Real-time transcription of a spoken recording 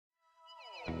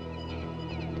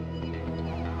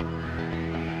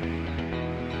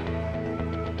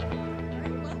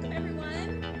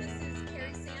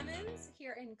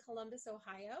in Columbus,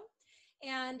 Ohio.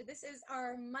 And this is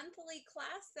our monthly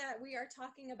class that we are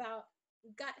talking about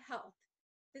gut health.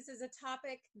 This is a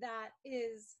topic that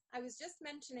I was just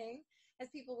mentioning as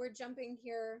people were jumping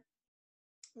here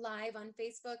live on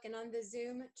Facebook and on the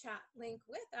Zoom chat link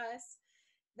with us,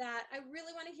 that I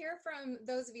really want to hear from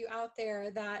those of you out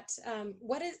there that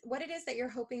what it is that you're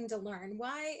hoping to learn,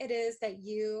 why it is that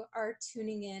you are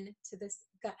tuning in to this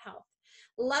gut health.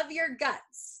 Love your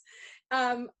guts.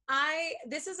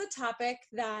 This is a topic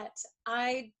that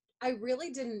I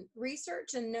really didn't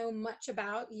research and know much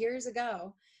about years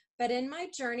ago, but in my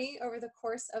journey over the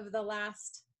course of the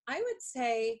last, I would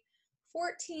say,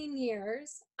 14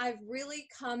 years, I've really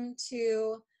come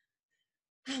to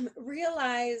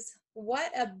realize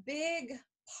what a big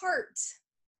part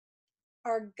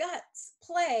our guts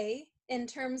play in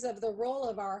terms of the role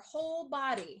of our whole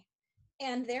body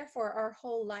and therefore our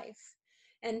whole life.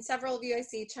 And several of you I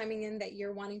see chiming in that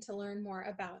you're wanting to learn more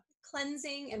about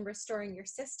cleansing and restoring your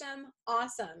system.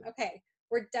 Awesome. Okay,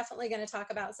 we're definitely going to talk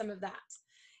about some of that.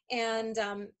 And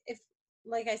if,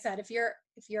 like I said, if you're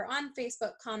on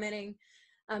Facebook commenting,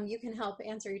 you can help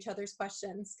answer each other's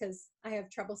questions because I have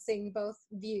trouble seeing both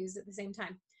views at the same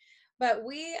time. But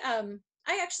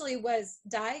I actually was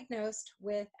diagnosed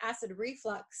with acid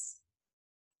reflux.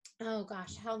 Oh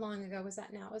gosh, how long ago was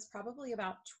that now? It was probably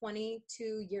about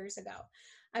 22 years ago.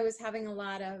 I was having a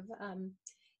lot of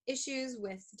issues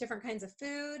with different kinds of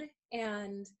food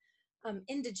and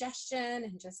indigestion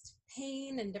and just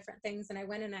pain and different things. And I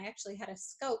went and I actually had a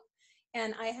scope,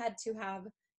 and I had to have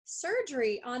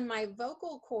surgery on my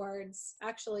vocal cords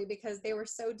actually because they were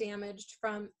so damaged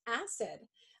from acid.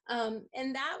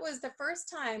 And that was the first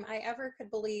time I ever could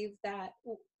believe that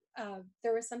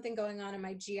there was something going on in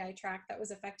my GI tract that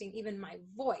was affecting even my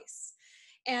voice.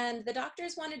 And the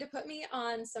doctors wanted to put me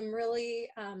on some really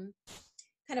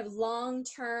kind of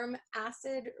long-term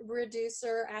acid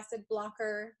reducer, acid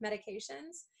blocker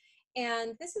medications.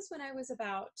 And this is when I was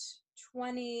about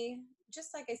 20,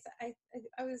 just like I said,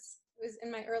 I was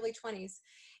in my early 20s.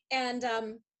 And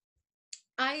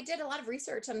I did a lot of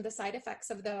research on the side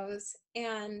effects of those,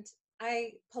 and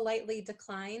I politely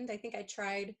declined. I think I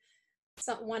tried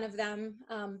one of them.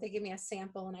 They gave me a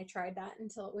sample and I tried that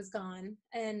until it was gone.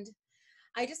 And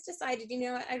I just decided,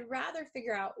 I'd rather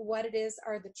figure out what it is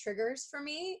are the triggers for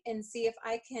me and see if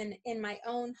I can, in my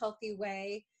own healthy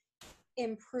way,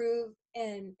 improve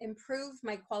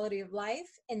my quality of life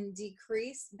and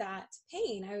decrease that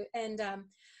pain.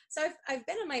 So I've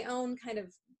been on my own kind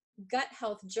of gut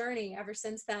health journey ever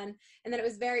since then. And then it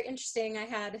was very interesting. I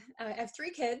have 3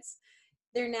 kids.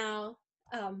 They're now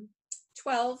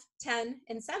 12, 10,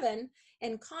 and 7.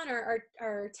 And Connor,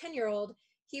 our 10-year-old,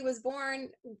 he was born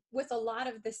with a lot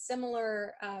of the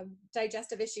similar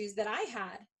digestive issues that I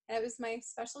had. It was my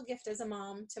special gift as a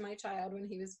mom to my child when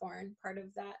he was born, part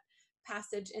of that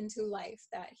passage into life,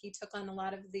 that he took on a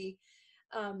lot of the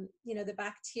the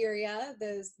bacteria,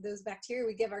 those bacteria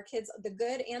we give our kids, the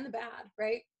good and the bad,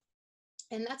 right?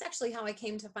 And that's actually how I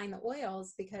came to find the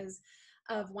oils, because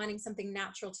of wanting something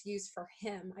natural to use for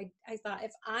him. I thought,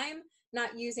 if I'm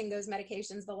not using those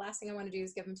medications, the last thing I want to do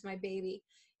is give them to my baby.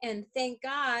 And thank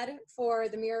God for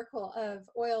the miracle of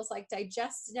oils like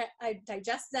Digest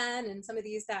Zen and some of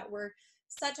these that were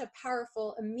such a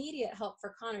powerful immediate help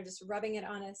for Connor, just rubbing it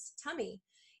on his tummy.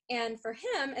 And for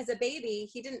him as a baby,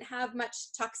 he didn't have much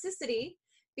toxicity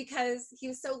because he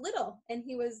was so little and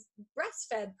he was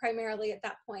breastfed primarily at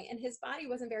that point, and his body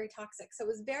wasn't very toxic. So it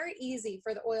was very easy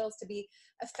for the oils to be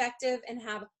effective and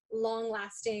have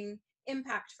long-lasting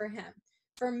impact for him.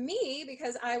 For me,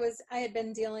 because I had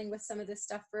been dealing with some of this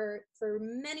stuff for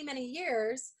many, many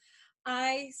years,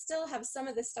 I still have some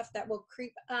of this stuff that will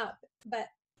creep up, but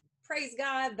praise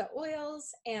God, the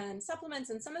oils and supplements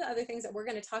and some of the other things that we're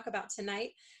going to talk about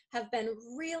tonight have been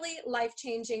really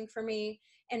life-changing for me.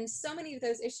 And so many of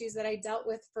those issues that I dealt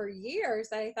with for years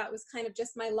that I thought was kind of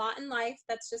just my lot in life,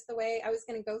 that's just the way I was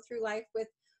going to go through life, with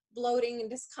bloating and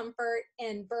discomfort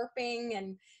and burping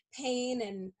and pain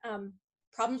and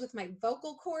problems with my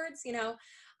vocal cords.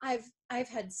 I've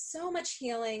had so much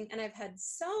healing, and I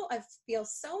feel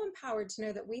so empowered to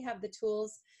know that we have the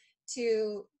tools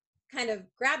to kind of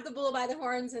grab the bull by the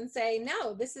horns and say,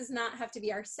 no, this does not have to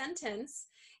be our sentence.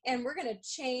 And we're going to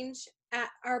change at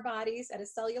our bodies at a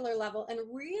cellular level and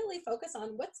really focus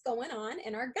on what's going on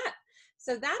in our gut.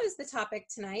 So that is the topic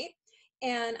tonight.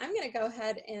 And I'm going to go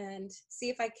ahead and see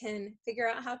if I can figure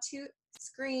out how to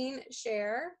screen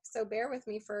share. So bear with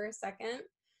me for a second.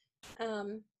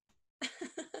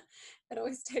 It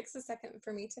always takes a second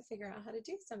for me to figure out how to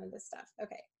do some of this stuff.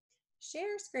 Okay,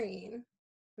 share screen.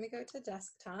 Let me go to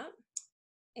desktop.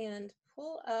 and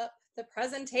pull up the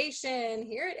presentation.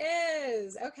 Here it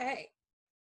is. Okay.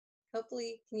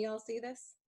 Hopefully, can you all see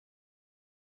this?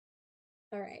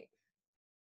 All right.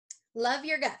 Love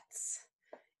your guts.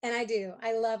 And I do.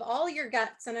 I love all your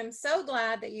guts. And I'm so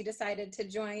glad that you decided to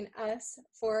join us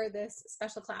for this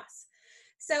special class.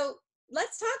 So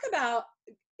let's talk about,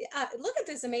 look at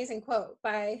this amazing quote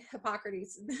by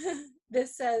Hippocrates.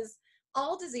 This says,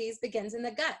 all disease begins in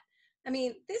the gut. I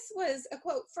mean, this was a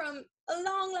quote from a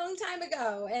long, long time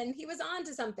ago, and he was on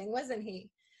to something, wasn't he?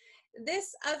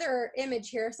 This other image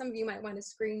here, some of you might want to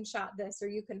screenshot this, or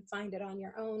you can find it on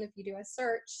your own if you do a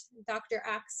search. Dr.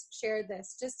 Axe shared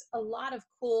this. Just a lot of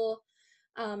cool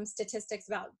statistics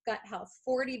about gut health.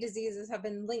 40 diseases have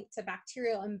been linked to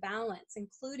bacterial imbalance,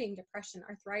 including depression,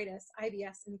 arthritis,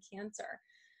 IBS, and cancer.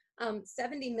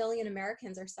 70 million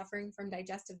Americans are suffering from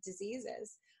digestive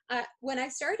diseases. When I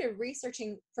started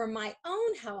researching for my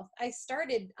own health, I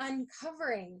started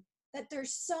uncovering that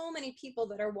there's so many people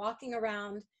that are walking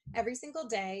around every single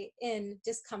day in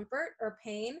discomfort or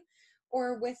pain,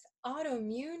 or with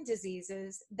autoimmune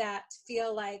diseases that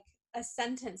feel like a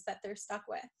sentence that they're stuck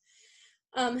with.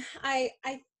 I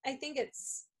think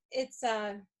it's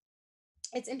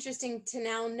interesting to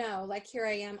now know, like, here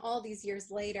I am all these years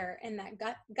later, and that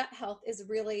gut health is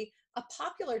really a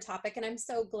popular topic, and I'm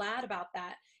so glad about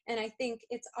that. And I think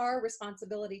it's our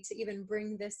responsibility to even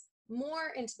bring this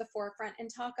more into the forefront and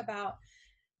talk about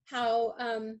how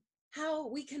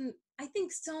we can. I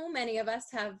think so many of us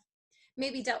have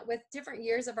maybe dealt with different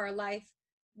years of our life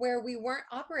where we weren't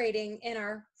operating in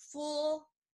our full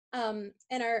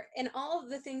in all of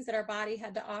the things that our body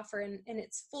had to offer in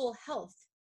its full health.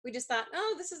 We just thought,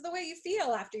 oh, this is the way you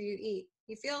feel after you eat.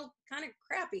 You feel kind of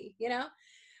crappy, you know,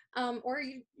 or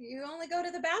you only go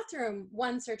to the bathroom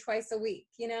once or twice a week,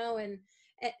 you know, and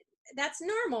that's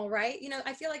normal, right? You know,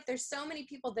 I feel like there's so many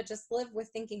people that just live with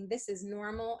thinking this is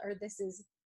normal, or this is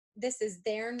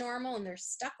their normal, and they're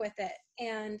stuck with it.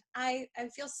 And I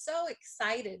feel so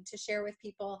excited to share with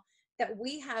people that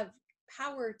we have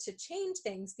power to change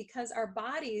things, because our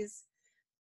bodies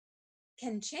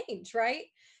can change, right?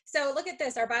 So look at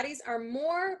this. Our bodies are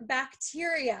more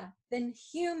bacteria than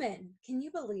human. Can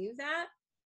you believe that?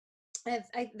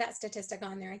 That statistic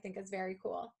on there, I think, is very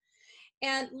cool.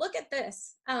 And look at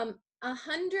this.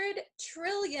 100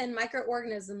 trillion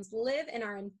microorganisms live in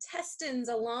our intestines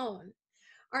alone.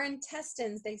 Our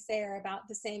intestines, they say, are about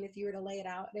the same. If you were to lay it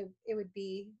out, it would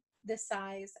be the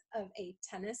size of a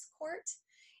tennis court.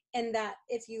 And that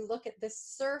if you look at the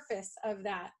surface of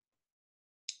that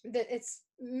it's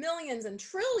millions and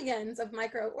trillions of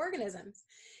microorganisms,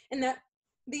 and that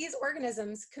these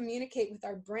organisms communicate with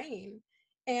our brain.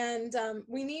 And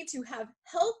we need to have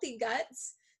healthy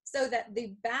guts so that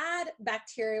the bad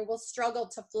bacteria will struggle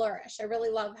to flourish. I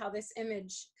really love how this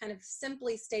image kind of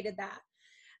simply stated that.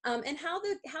 And how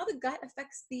the gut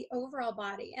affects the overall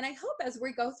body. And I hope as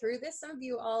we go through this, some of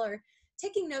you all are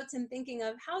taking notes and thinking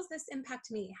of, how does this impact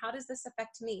me? How does this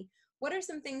affect me? What are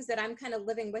some things that I'm kind of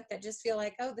living with that just feel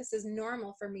like, oh, this is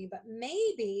normal for me, but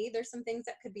maybe there's some things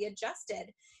that could be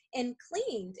adjusted and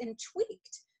cleaned and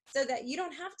tweaked so that you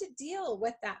don't have to deal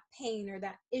with that pain or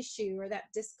that issue or that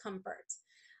discomfort.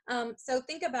 So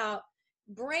think about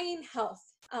brain health,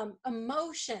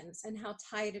 emotions, and how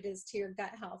tied it is to your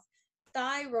gut health,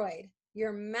 thyroid,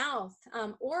 your mouth,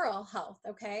 oral health,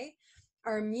 okay?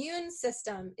 Our immune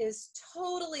system is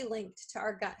totally linked to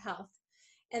our gut health.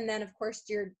 And then, of course,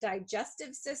 your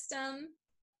digestive system,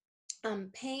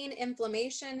 pain,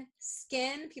 inflammation,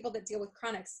 skin, people that deal with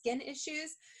chronic skin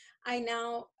issues. I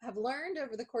now have learned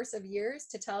over the course of years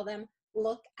to tell them,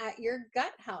 look at your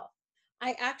gut health.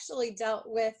 I actually dealt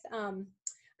with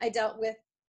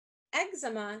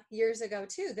eczema years ago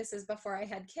too. This is before I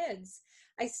had kids.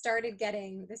 I started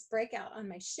getting this breakout on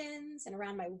my shins and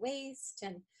around my waist,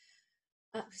 and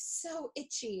so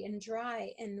itchy and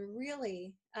dry, and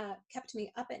really kept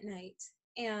me up at night.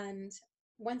 And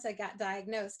once I got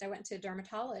diagnosed, I went to a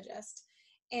dermatologist,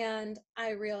 and I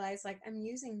realized, like, I'm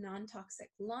using non-toxic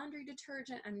laundry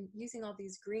detergent. I'm using all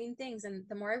these green things. And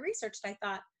the more I researched, I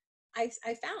thought, I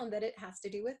found that it has to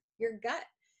do with your gut.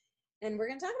 And we're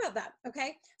going to talk about that.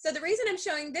 Okay. So the reason I'm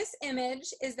showing this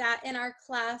image is that in our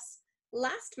class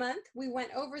last month, we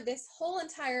went over this whole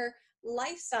entire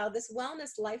lifestyle, this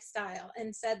wellness lifestyle,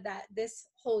 and said that this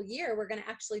whole year we're going to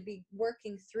actually be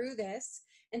working through this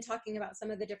and talking about some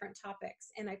of the different topics.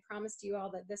 And I promised you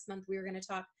all that this month we were going to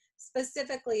talk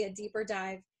specifically a deeper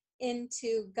dive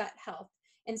into gut health.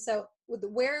 And so with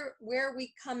where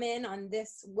we come in on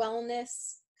this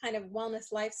wellness kind of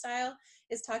wellness lifestyle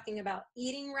is talking about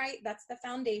eating right. That's the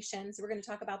foundation. So we're going to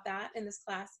talk about that in this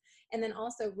class. And then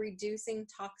also reducing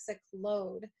toxic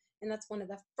load. And that's one of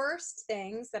the first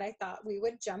things that I thought we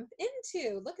would jump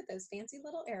into. Look at those fancy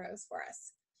little arrows for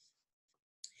us.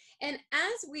 And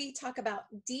as we talk about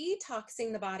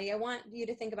detoxing the body, I want you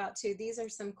to think about too, these are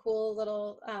some cool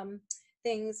little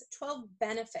things, 12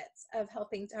 benefits of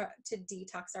helping to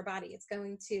detox our body. It's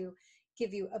going to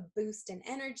give you a boost in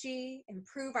energy,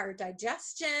 improve our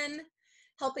digestion,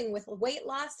 helping with weight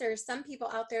loss. There's some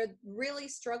people out there really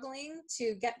struggling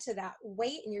to get to that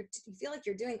weight, and you feel like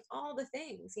you're doing all the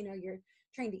things. You know, you're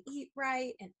trying to eat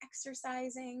right and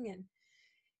exercising,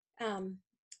 and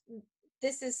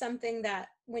this is something that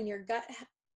when your gut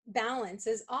balance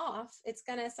is off, it's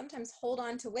going to sometimes hold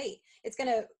on to weight. It's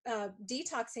going to,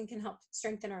 detoxing can help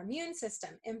strengthen our immune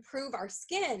system, improve our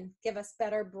skin, give us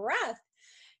better breath,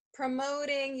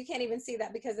 promoting, you can't even see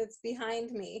that because it's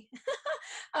behind me,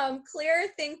 clear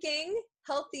thinking,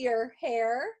 healthier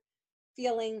hair,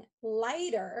 feeling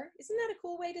lighter. Isn't that a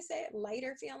cool way to say it?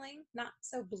 Lighter feeling, not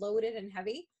so bloated and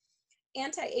heavy.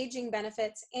 Anti-aging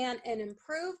benefits, and an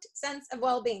improved sense of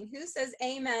well-being. Who says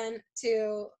amen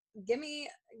to give me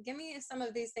some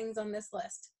of these things on this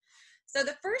list? So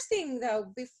the first thing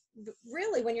though,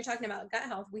 really when you're talking about gut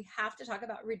health, we have to talk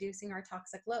about reducing our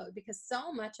toxic load, because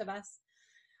so much of us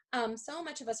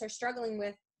are struggling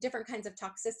with different kinds of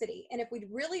toxicity. And if we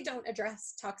really don't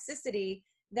address toxicity,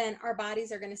 then our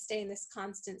bodies are going to stay in this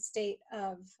constant state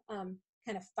of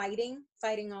kind of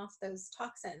fighting off those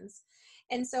toxins.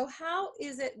 And so how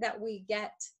is it that we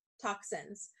get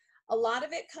toxins? A lot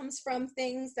of it comes from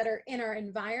things that are in our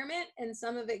environment, and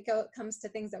some of it comes to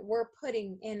things that we're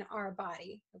putting in our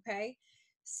body, okay?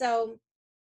 So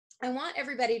I want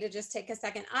everybody to just take a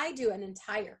second. I do an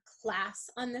entire class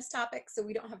on this topic, so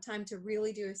we don't have time to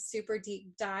really do a super deep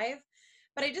dive,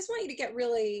 but I just want you to get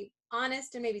really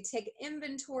honest and maybe take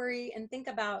inventory and think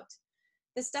about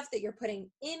the stuff that you're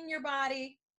putting in your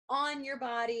body, on your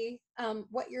body,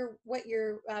 what you're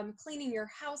cleaning your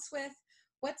house with,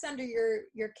 what's under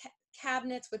your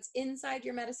cabinets, what's inside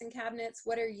your medicine cabinets,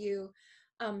 what are you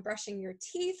brushing your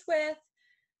teeth with.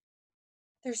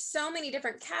 There's so many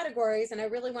different categories, and I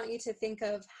really want you to think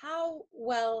of how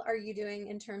well are you doing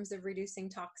in terms of reducing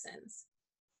toxins.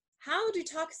 How do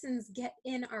toxins get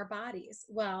in our bodies?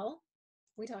 Well,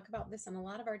 we talk about this in a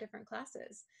lot of our different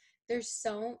classes.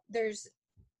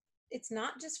 It's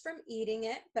not just from eating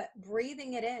it, but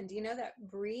breathing it in. Do you know that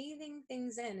breathing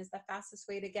things in is the fastest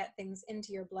way to get things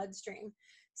into your bloodstream?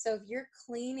 So if you're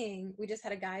cleaning, we just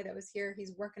had a guy that was here,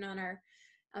 he's working on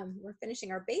we're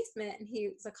finishing our basement, and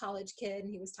he's a college kid,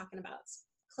 and he was talking about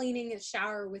cleaning his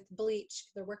shower with bleach.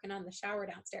 They're working on the shower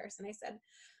downstairs. And I said,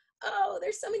 oh,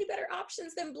 there's so many better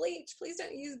options than bleach. Please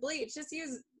don't use bleach. Just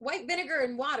use white vinegar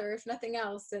and water, if nothing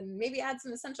else, and maybe add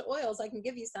some essential oils. I can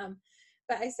give you some.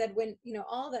 But I said, when, you know,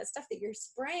 all that stuff that you're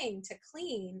spraying to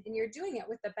clean, and you're doing it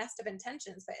with the best of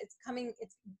intentions, but it's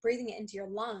breathing it into your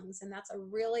lungs. And that's a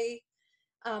really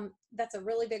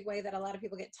big way that a lot of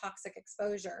people get toxic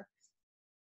exposure.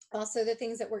 Also, the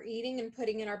things that we're eating and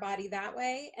putting in our body that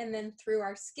way, and then through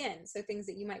our skin. So things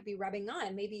that you might be rubbing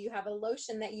on. Maybe you have a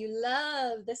lotion that you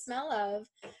love the smell of,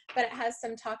 but it has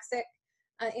some toxic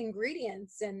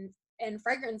ingredients and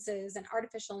fragrances and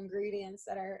artificial ingredients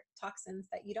that are toxins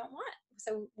that you don't want.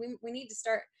 So we need to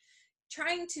start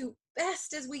trying to,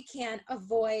 best as we can,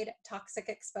 avoid toxic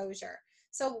exposure.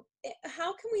 So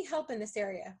how can we help in this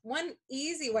area? One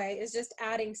easy way is just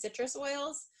adding citrus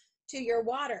oils to your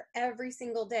water every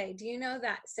single day. Do you know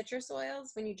that citrus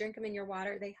oils, when you drink them in your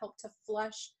water, they help to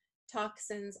flush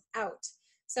toxins out?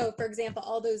 So for example,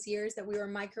 all those years that we were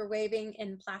microwaving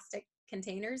in plastic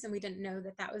containers and we didn't know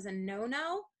that that was a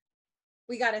no-no,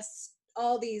 we got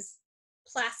all these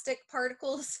plastic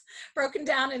particles broken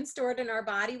down and stored in our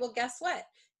body. Well, guess what?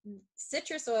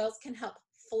 Citrus oils can help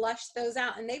flush those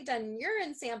out. And they've done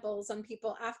urine samples on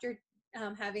people after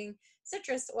having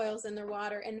citrus oils in their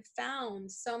water and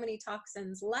found so many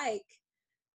toxins like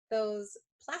those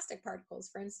plastic particles,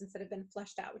 for instance, that have been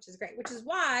flushed out, which is great, which is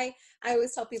why I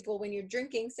always tell people when you're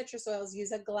drinking citrus oils,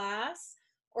 use a glass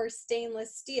or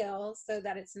stainless steel so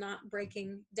that it's not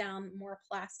breaking down more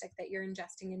plastic that you're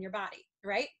ingesting in your body,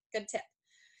 right? Good tip.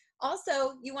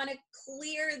 Also, you want to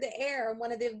clear the air.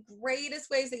 One of the greatest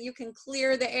ways that you can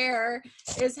clear the air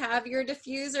is have your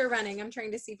diffuser running. I'm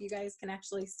trying to see if you guys can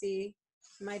actually see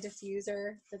my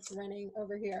diffuser that's running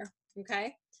over here,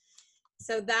 okay?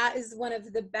 So that is one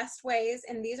of the best ways,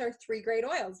 and these are 3 great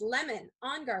oils: lemon,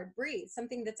 On Guard, Breathe,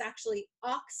 something that's actually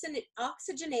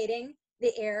oxygenating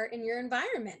the air in your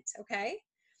environment, okay?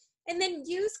 And then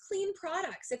use clean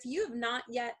products. If you have not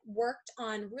yet worked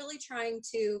on really trying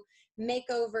to make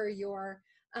over your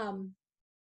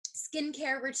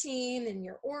skincare routine and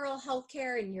your oral health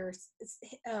care and your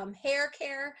hair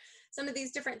care, some of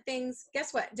these different things,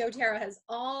 guess what? doTERRA has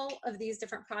all of these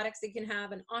different products. You can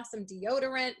have an awesome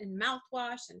deodorant and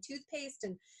mouthwash and toothpaste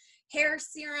and hair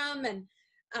serum and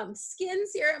skin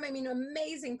serum. I mean,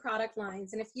 amazing product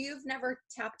lines. And if you've never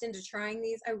tapped into trying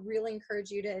these, I really encourage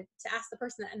you to ask the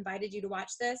person that invited you to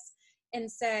watch this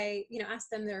and say, ask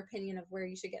them their opinion of where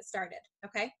you should get started.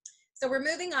 Okay. So we're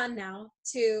moving on now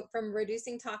from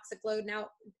reducing toxic load. Now,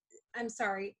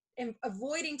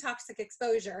 avoiding toxic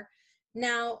exposure.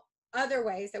 Now, other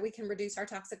ways that we can reduce our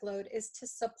toxic load is to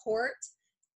support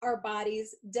our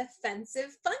body's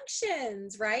defensive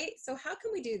functions, right? So how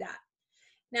can we do that?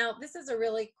 Now, this is a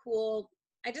really cool,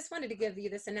 I just wanted to give you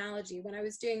this analogy. When I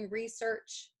was doing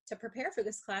research to prepare for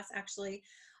this class, actually,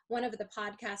 one of the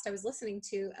podcasts I was listening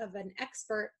to of an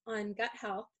expert on gut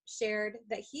health shared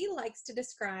that he likes to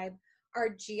describe our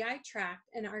GI tract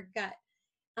and our gut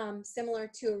similar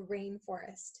to a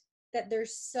rainforest, that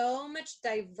there's so much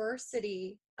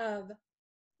diversity of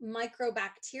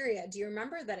microbacteria. Do you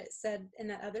remember that it said in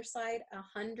that other slide,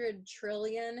 100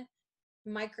 trillion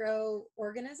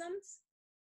microorganisms?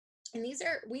 And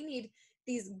we need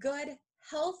these good,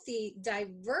 healthy,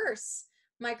 diverse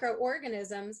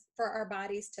microorganisms for our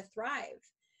bodies to thrive.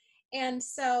 And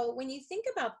so when you think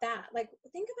about that,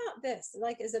 think about this,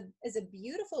 as a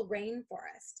beautiful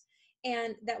rainforest,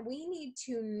 and that we need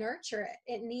to nurture it.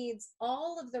 It needs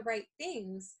all of the right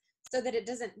things so that it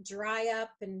doesn't dry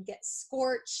up and get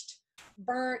scorched,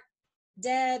 burnt,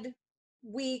 dead,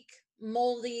 weak,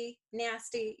 moldy,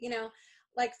 nasty.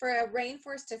 For a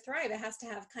rainforest to thrive, it has to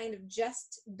have kind of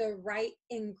just the right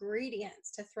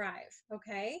ingredients to thrive.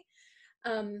 Okay.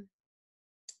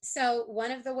 So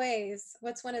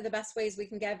what's one of the best ways we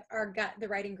can give our gut the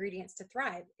right ingredients to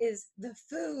thrive is the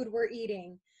food we're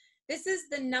eating. This is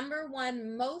the number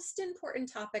one most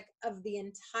important topic of the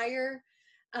entire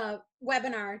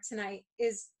webinar tonight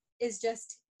is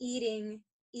just eating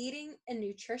a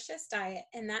nutritious diet.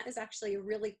 And that is actually a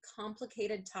really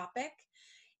complicated topic.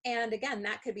 And again,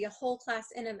 that could be a whole class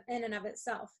in and of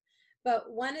itself.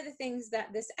 But one of the things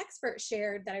that this expert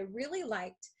shared that I really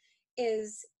liked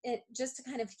is it just to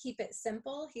kind of keep it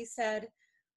simple. He said,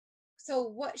 so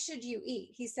what should you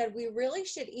eat? He said, we really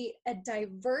should eat a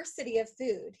diversity of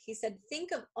food. He said,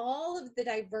 think of all of the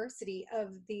diversity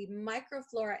of the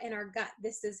microflora in our gut.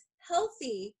 This is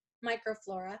healthy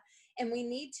microflora, and we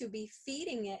need to be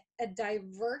feeding it a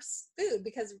diverse food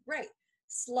because, right,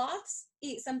 sloths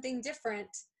eat something different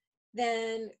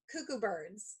than cuckoo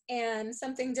birds and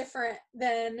something different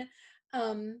than,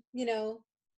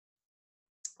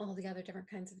 all the other different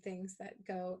kinds of things that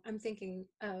go. I'm thinking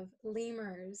of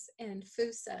lemurs and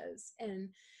fusas and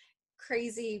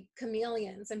crazy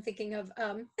chameleons. I'm thinking of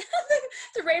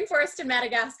the rainforest in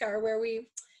Madagascar where we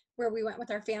went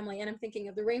with our family, and I'm thinking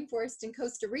of the rainforest in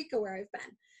Costa Rica where I've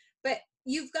been. But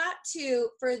you've got to,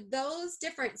 for those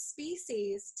different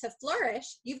species to flourish,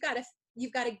 you've got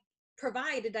to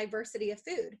provide a diversity of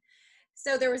food.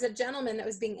 So there was a gentleman that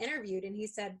was being interviewed, and he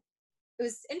said, it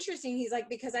was interesting. He's like,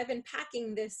 because I've been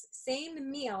packing this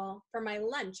same meal for my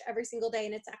lunch every single day,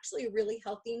 and it's actually a really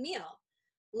healthy meal.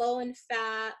 Low in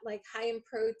fat, high in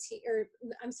protein,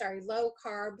 low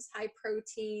carbs, high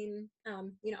protein,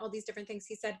 all these different things.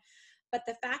 He said, but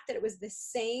the fact that it was the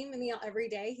same meal every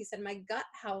day, he said, my gut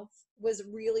health was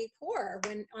really poor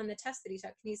when on the test that he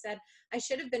took. And he said, I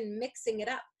should have been mixing it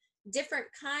up, different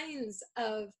kinds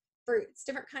of fruits,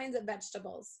 different kinds of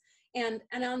vegetables. And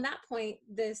on that point,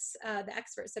 the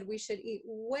expert said we should eat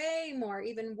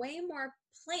even way more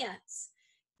plants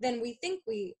than we think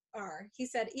we are. He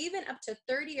said even up to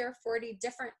 30 or 40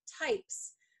 different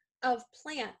types of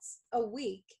plants a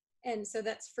week. And so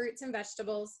that's fruits and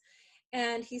vegetables.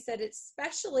 And he said,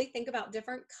 especially think about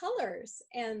different colors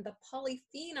and the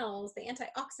polyphenols, the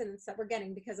antioxidants that we're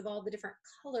getting because of all the different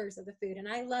colors of the food. And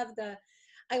I love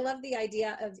the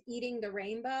idea of eating the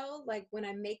rainbow, like when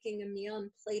I'm making a meal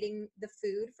and plating the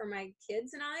food for my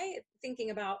kids and I, thinking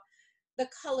about the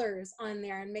colors on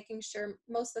there and making sure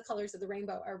most of the colors of the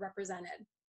rainbow are represented.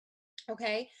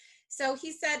 Okay. So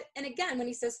he said, and again, when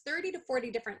he says 30 to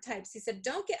 40 different types, he said,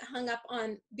 don't get hung up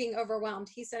on being overwhelmed.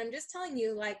 He said, I'm just telling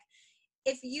you,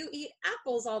 if you eat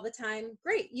apples all the time,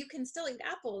 great, you can still eat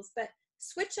apples, but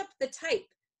switch up the type.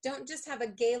 Don't just have a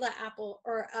gala apple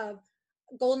or a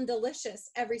Golden Delicious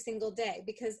every single day,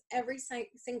 because every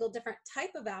single different type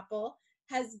of apple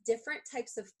has different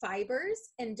types of fibers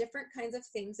and different kinds of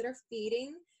things that are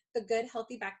feeding the good,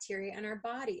 healthy bacteria in our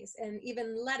bodies. And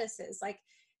even lettuces,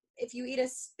 if you eat a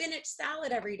spinach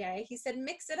salad every day, he said,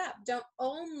 mix it up. Don't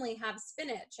only have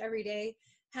spinach every day.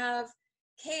 Have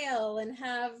kale and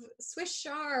have Swiss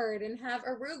chard and have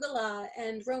arugula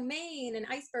and romaine and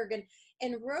iceberg,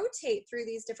 and rotate through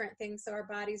these different things so our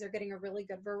bodies are getting a really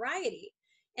good variety.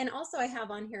 And also I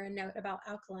have on here a note about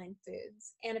alkaline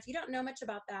foods. And if you don't know much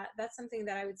about that, that's something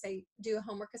that I would say do a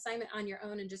homework assignment on your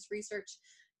own and just research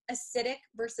acidic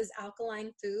versus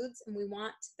alkaline foods. And we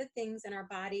want the things in our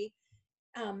body,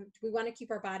 we want to keep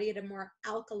our body at a more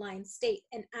alkaline state.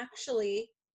 And actually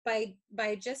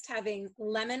by just having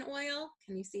lemon oil,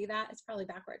 can you see that? It's probably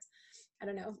backwards. I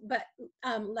don't know, but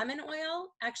lemon oil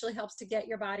actually helps to get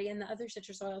your body and the other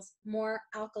citrus oils more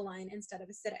alkaline instead of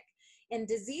acidic. And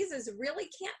diseases really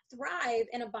can't thrive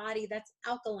in a body that's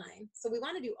alkaline. So we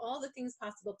want to do all the things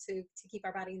possible to keep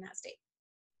our body in that state.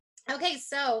 Okay,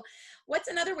 so what's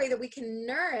another way that we can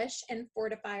nourish and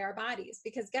fortify our bodies?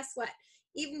 Because guess what?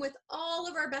 Even with all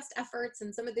of our best efforts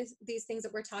and some of these things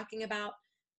that we're talking about,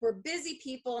 we're busy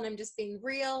people, and I'm just being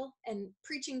real and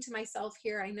preaching to myself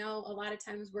here. I know a lot of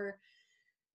times we're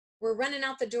running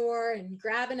out the door and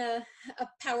grabbing a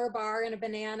power bar and a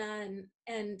banana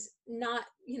and not,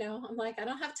 you know, I'm like, I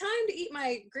don't have time to eat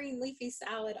my green leafy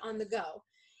salad on the go.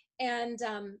 And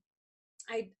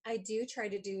I do try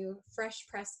to do fresh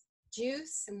pressed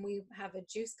juice, and we have a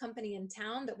juice company in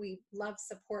town that we love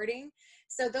supporting.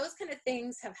 So those kind of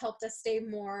things have helped us stay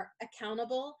more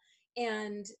accountable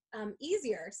and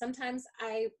easier. Sometimes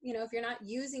you know, if you're not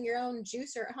using your own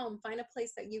juicer at home, find a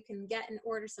place that you can get and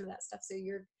order some of that stuff so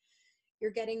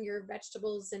you're getting your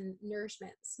vegetables and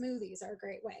nourishment. Smoothies are a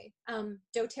great way.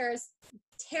 dōTERRA's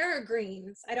Terra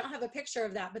Greens. I don't have a picture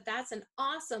of that, but that's an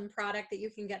awesome product that you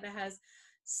can get that has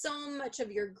so much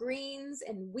of your greens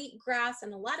and wheatgrass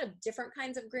and a lot of different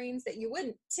kinds of greens that you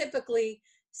wouldn't typically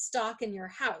stock in your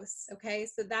house. Okay,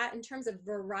 so that in terms of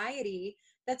variety,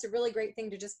 that's a really great thing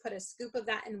to just put a scoop of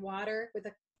that in water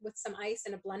with some ice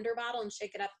in a blender bottle and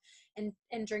shake it up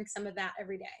and drink some of that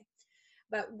every day.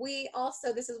 But we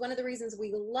also, this is one of the reasons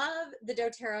we love the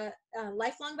dōTERRA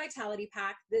Lifelong Vitality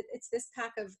Pack. It's this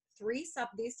pack of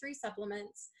these three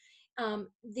supplements.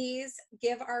 These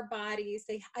give our bodies,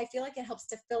 I feel like it helps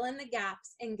to fill in the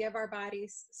gaps and give our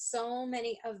bodies so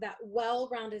many of that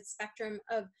well-rounded spectrum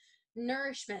of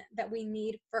nourishment that we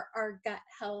need for our gut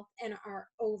health and our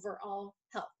overall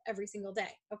health every single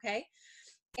day. Okay.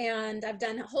 And I've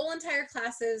done whole entire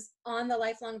classes on the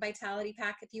Lifelong Vitality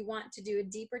Pack. If you want to do a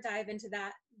deeper dive into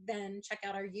that, then check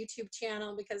out our YouTube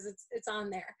channel because it's on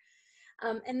there.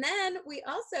 And then we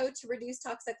also, to reduce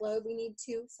toxic load, we need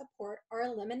to support our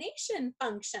elimination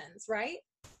functions, right?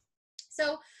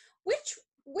 So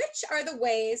which are the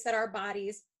ways that our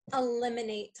bodies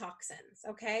eliminate toxins,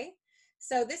 okay?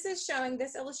 So this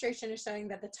illustration is showing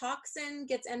that the toxin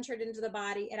gets entered into the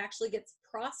body. It actually gets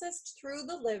processed through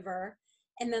the liver,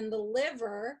 and then the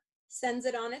liver sends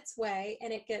it on its way,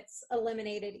 and it gets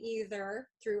eliminated either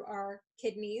through our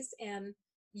kidneys and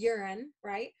urine,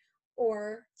 right?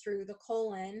 Or through the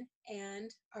colon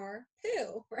and our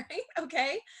poo, right?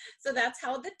 Okay, so that's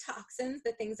how the toxins,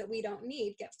 the things that we don't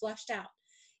need, get flushed out.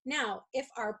 Now, if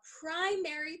our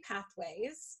primary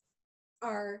pathways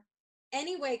are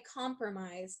anyway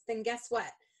compromised, then guess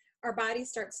what? Our body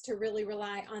starts to really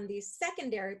rely on these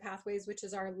secondary pathways, which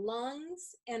is our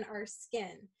lungs and our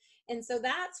skin. And so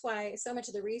that's why so much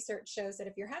of the research shows that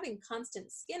if you're having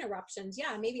constant skin eruptions,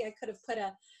 yeah, maybe I could have put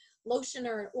a lotion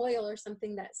or an oil or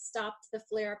something that stopped the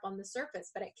flare up on the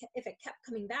surface, but if it kept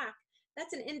coming back,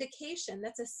 that's an indication,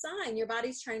 that's a sign your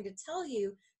body's trying to tell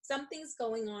you something's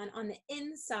going on the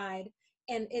inside,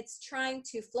 and it's trying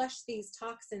to flush these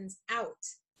toxins out.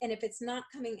 And if it's not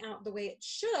coming out the way it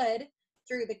should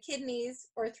through the kidneys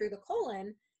or through the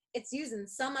colon, it's using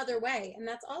some other way. And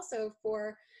that's also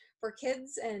for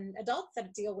kids and adults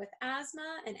that deal with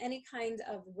asthma and any kind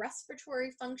of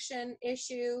respiratory function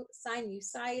issue,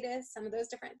 sinusitis, some of those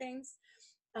different things.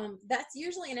 That's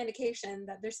usually an indication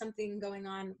that there's something going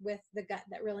on with the gut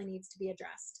that really needs to be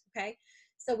addressed, okay?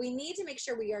 So we need to make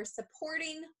sure we are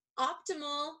supporting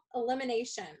optimal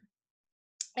elimination.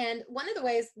 And one of the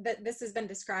ways that this has been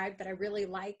described that I really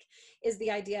like is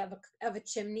the idea of a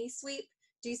chimney sweep.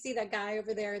 Do you see that guy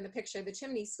over there in the picture, the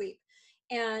chimney sweep?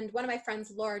 And one of my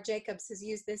friends, Laura Jacobs, has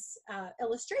used this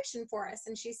illustration for us.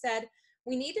 And she said,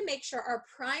 we need to make sure our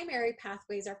primary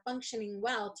pathways are functioning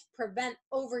well to prevent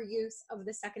overuse of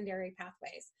the secondary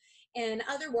pathways. In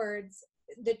other words,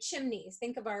 the chimneys,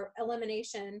 think of our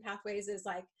elimination pathways as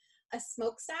like a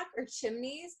smokestack or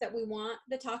chimneys that we want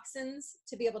the toxins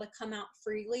to be able to come out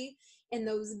freely. And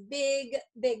those big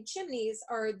chimneys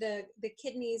are the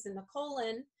kidneys and the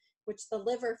colon. which the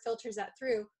liver filters that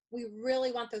through, we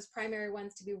really want those primary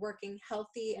ones to be working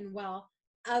healthy and well.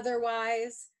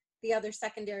 Otherwise, the other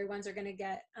secondary ones are going to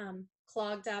get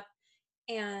clogged up,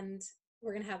 and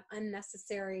we're going to have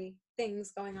unnecessary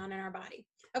things going on in our body.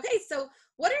 Okay, so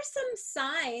what are some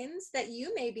signs that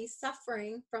you may be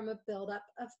suffering from a buildup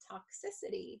of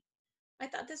toxicity? I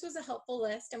thought this was a helpful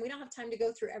list, and we don't have time to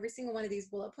go through every single one of these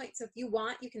bullet points. So if you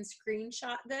want, you can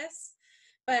screenshot this,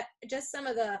 but just some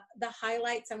of the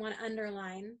highlights I want to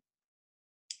underline.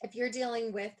 If you're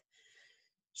dealing with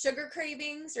sugar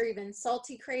cravings or even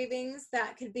salty cravings,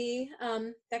 that can be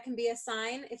a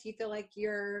sign. If you feel like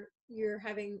you're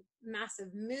having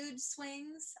massive mood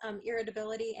swings,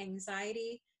 irritability,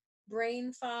 anxiety,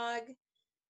 brain fog,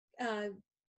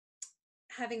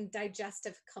 having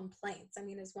digestive complaints, I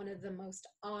mean, is one of the most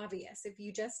obvious. If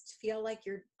you just feel like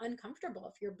you're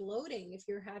uncomfortable, if you're bloating, if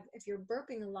you're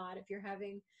burping a lot, if you're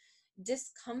having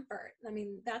discomfort, I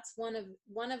mean, that's one of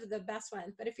the best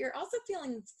ones. But if you're also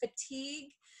feeling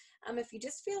fatigue, if you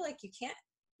just feel like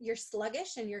you're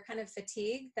sluggish and you're kind of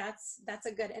fatigued, that's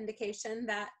a good indication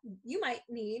that you might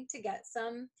need to get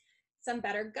some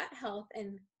better gut health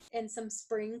and some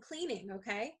spring cleaning.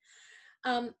 Okay.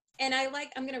 And I'm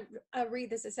going to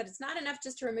read this. It said, it's not enough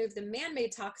just to remove the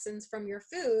man-made toxins from your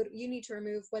food. You need to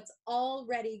remove what's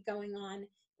already going on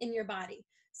in your body.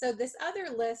 So this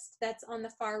other list that's on the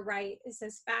far right, it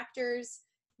says factors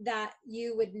that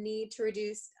you would need to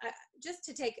reduce, just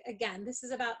to take, again, this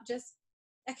is about just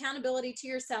accountability to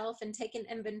yourself and taking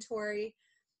inventory.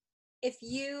 If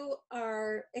you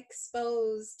are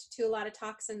exposed to a lot of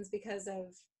toxins because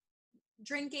of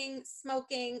drinking,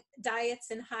 smoking, diets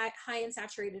and high in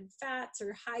saturated fats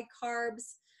or high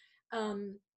carbs,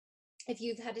 if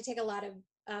you've had to take a lot of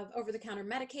over-the-counter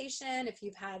medication, if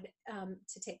you've had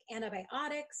to take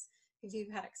antibiotics, if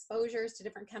you've had exposures to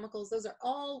different chemicals, those are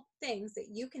all things that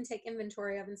you can take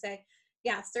inventory of and say,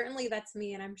 yeah, certainly that's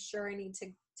me, and I'm sure I need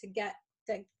to get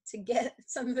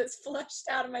some of this flushed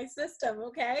out of my system.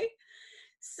 Okay,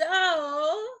 so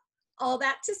all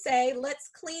that to say, let's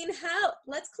clean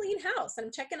house.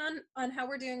 I'm checking on how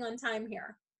we're doing on time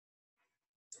here.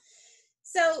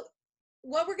 So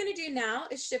what we're going to do now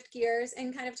is shift gears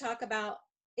and kind of talk about,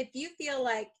 if you feel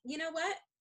like, you know what,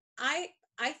 I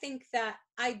think that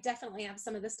I definitely have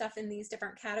some of the stuff in these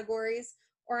different categories,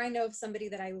 or I know of somebody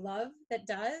that I love that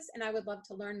does, and I would love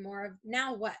to learn more of.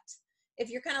 Now what? If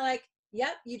you're kind of like,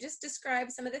 yep, you just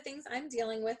described some of the things I'm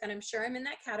dealing with, and I'm sure I'm in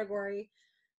that category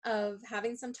of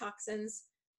having some toxins.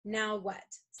 Now what?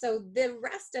 So the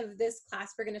rest of this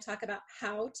class, we're going to talk about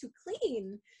how to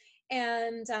clean.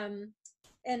 And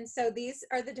so these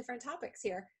are the different topics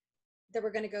here that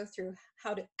we're going to go through: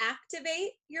 how to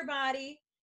activate your body,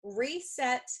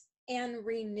 reset, and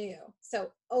renew.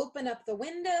 So open up the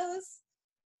windows,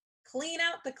 clean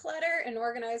out the clutter, and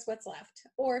organize what's left.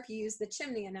 Or if you use the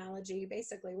chimney analogy,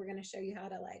 basically we're going to show you how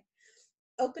to like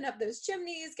open up those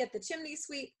chimneys, get the chimney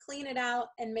sweep, clean it out,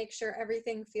 and make sure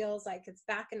everything feels like it's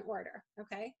back in order.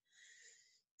 Okay.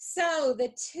 So the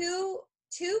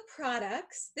two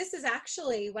products, this is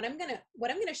actually what I'm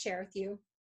gonna share with you,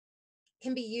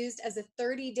 can be used as a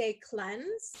 30-day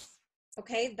cleanse.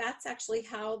 Okay, that's actually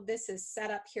how this is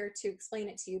set up here to explain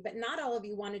it to you. But not all of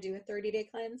you want to do a 30-day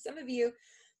cleanse. Some of you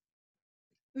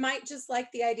might just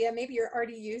like the idea. Maybe you're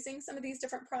already using some of these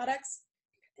different products,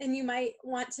 and you might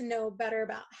want to know better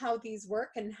about how these work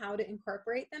and how to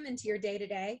incorporate them into your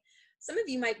day-to-day. Some of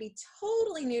you might be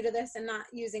totally new to this and not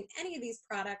using any of these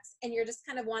products, and you're just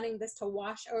kind of wanting this to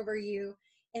wash over you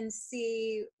and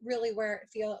see really where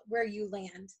you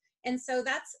land. And so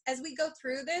that's, as we go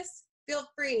through this, feel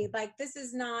free, like this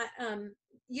is not,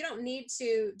 you don't need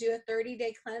to do a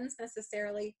 30-day cleanse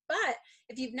necessarily, but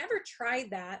if you've never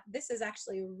tried that, this is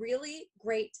actually a really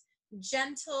great,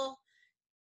 gentle,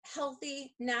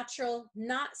 healthy, natural,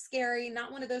 not scary,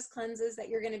 not one of those cleanses that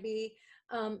you're going to be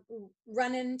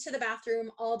running to the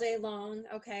bathroom all day long.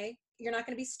 Okay, you're not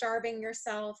going to be starving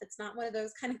yourself. It's not one of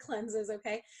those kind of cleanses.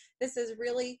 Okay, this is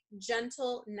really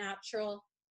gentle, natural,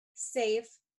 safe,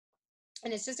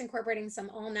 and it's just incorporating some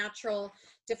all natural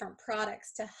different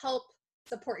products to help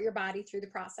support your body through the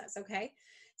process. Okay,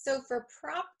 so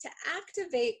to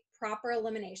activate proper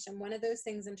elimination, one of those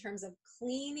things in terms of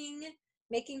cleaning,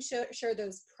 making sure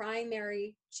those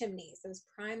primary chimneys, those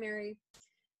primary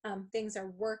things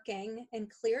are working and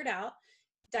cleared out.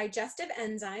 Digestive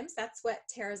enzymes, that's what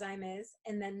Terrazyme is.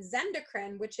 And then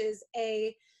Zendocrine, which is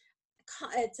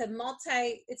it's a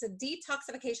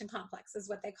detoxification complex is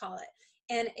what they call it.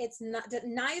 And it's not,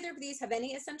 neither of these have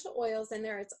any essential oils in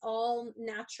there. It's all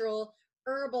natural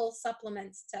herbal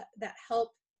supplements that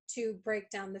help to break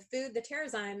down the food. The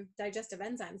Terrazyme digestive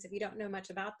enzymes, if you don't know much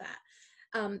about that,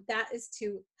 that is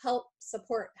to help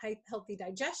support healthy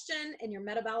digestion and your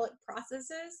metabolic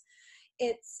processes.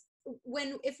 It's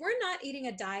if we're not eating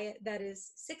a diet that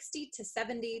is 60 to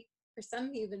 70, or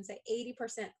some even say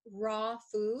 80% raw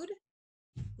food,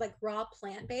 like raw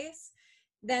plant-based,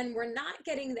 then we're not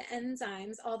getting the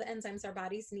enzymes, all the enzymes our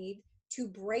bodies need to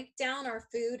break down our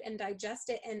food and digest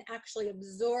it and actually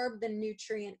absorb the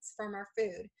nutrients from our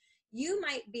food. You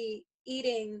might be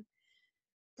eating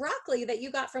broccoli that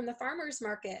you got from the farmer's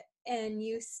market and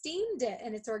you steamed it,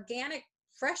 and it's organic,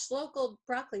 fresh, local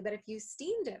broccoli. But if you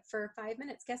steamed it for 5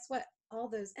 minutes, guess what? All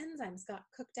those enzymes got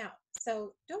cooked out.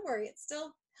 So don't worry, it's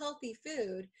still healthy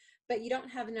food, but you don't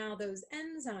have now those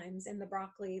enzymes in the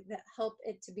broccoli that help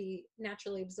it to be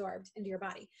naturally absorbed into your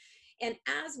body. And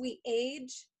as we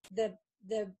age, the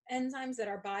enzymes that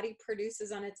our body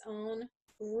produces on its own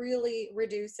really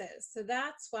reduces. So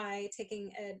that's why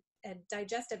taking a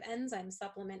digestive enzyme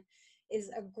supplement is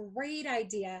a great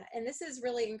idea. And this is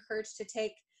really encouraged to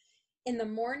take in the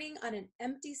morning on an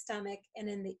empty stomach, and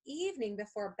in the evening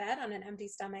before bed on an empty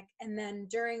stomach, and then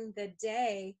during the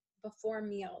day before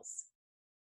meals.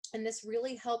 And this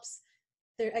really helps.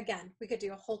 There, again, we could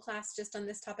do a whole class just on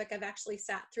this topic. I've actually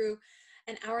sat through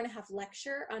an 1.5-hour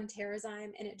lecture on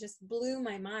Terrazyme, and it just blew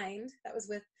my mind. That was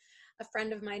with a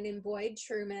friend of mine named Boyd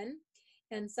Truman.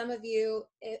 And some of you,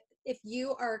 if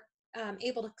you are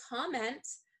able to comment,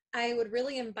 I would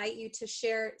really invite you to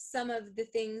share some of the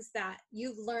things that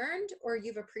you've learned or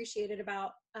you've appreciated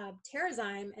about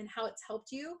Terrazyme and how it's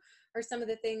helped you, or some of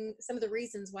the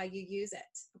reasons why you use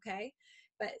it. Okay,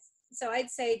 but so I'd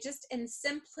say just in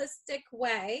simplistic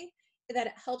way that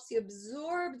it helps you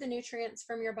absorb the nutrients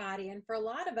from your body. And for a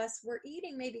lot of us, we're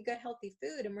eating maybe good healthy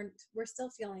food and we're still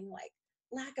feeling like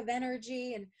lack of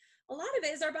energy, and a lot of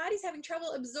it is our body's having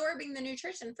trouble absorbing the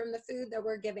nutrition from the food that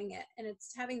we're giving it, and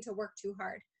it's having to work too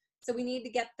hard. So we need to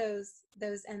get those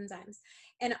enzymes.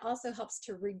 And it also helps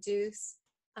to reduce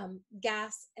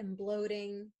gas and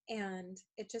bloating, and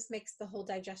it just makes the whole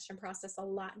digestion process a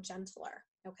lot gentler.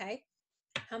 Okay,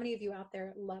 how many of you out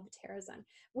there love Terrazyme?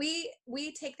 We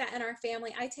take that in our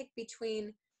family. I take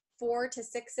between 4 to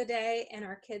 6 a day, and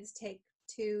our kids take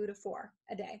 2 to 4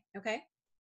 a day. Okay.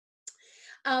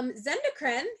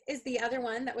 Zendocrine is the other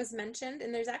one that was mentioned,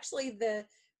 and there's actually the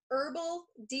herbal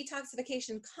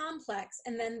detoxification complex,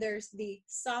 and then there's the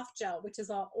soft gel, which is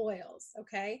all oils.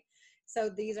 Okay, so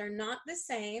these are not the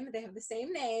same. They have the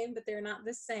same name, but they're not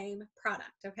the same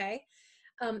product. Okay,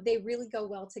 they really go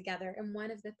well together, and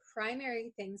one of the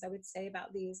primary things I would say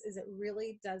about these is it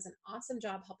really does an awesome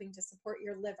job helping to support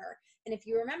your liver. And if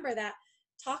you remember that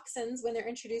toxins, when they're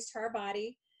introduced to our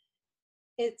body,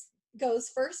 it goes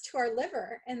first to our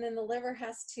liver, and then the liver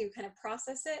has to kind of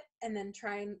process it and then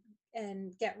try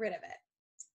and get rid of it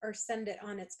or send it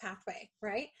on its pathway,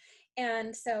 right?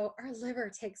 And so our liver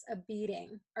takes a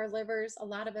beating. Our livers, a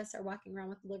lot of us are walking around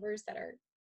with livers that are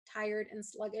tired and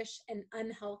sluggish and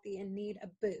unhealthy and need a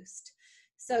boost.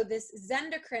 So this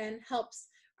Zendocrine helps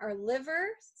our liver,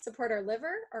 support our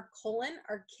liver, our colon,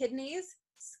 our kidneys,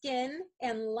 skin,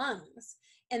 and lungs.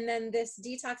 And then this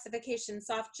detoxification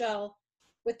soft gel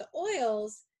with the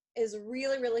oils is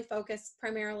really, really focused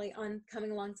primarily on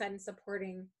coming alongside and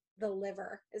supporting the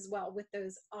liver as well with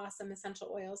those awesome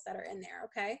essential oils that are in there.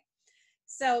 Okay.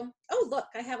 So, oh, look,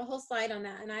 I have a whole slide on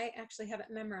that, and I actually have it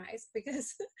memorized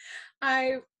because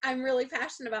I'm really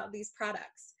passionate about these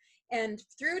products. And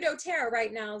through dōTERRA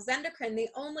right now, Zendocrine, the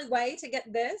only way to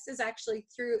get this is actually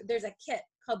there's a kit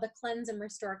called the Cleanse and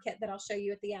Restore Kit that I'll show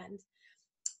you at the end.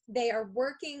 They are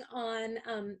working on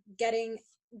getting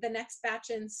the next batch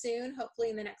in soon, hopefully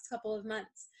in the next couple of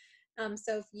months.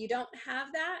 So if you don't have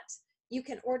that, you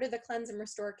can order the Cleanse and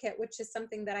Restore Kit, which is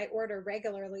something that I order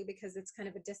regularly because it's kind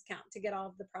of a discount to get all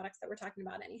of the products that we're talking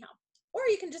about anyhow. Or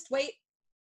you can just wait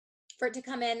for it to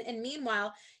come in, and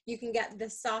meanwhile, you can get the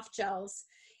soft gels.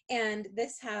 And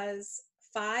this has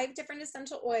 5 different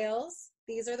essential oils.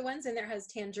 These are the ones in there. It has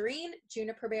tangerine,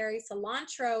 juniper berry,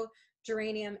 cilantro,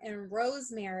 geranium, and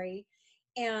rosemary.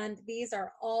 And these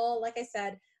are all, like I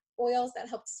said, oils that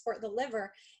help to support the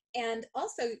liver, and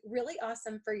also really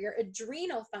awesome for your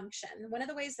adrenal function. One of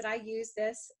the ways that I use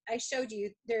this, I showed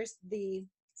you, there's the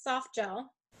soft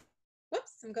gel.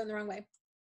 Whoops, I'm going the wrong way.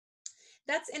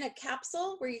 That's in a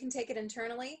capsule where you can take it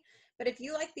internally. But if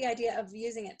you like the idea of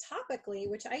using it topically,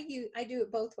 which I do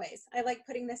it both ways. I like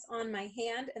putting this on my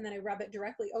hand, and then I rub it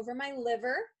directly over my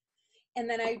liver, and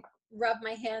then I rub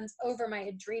my hands over my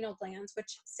adrenal glands,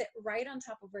 which sit right on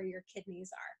top of where your kidneys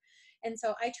are. And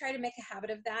so I try to make a habit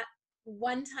of that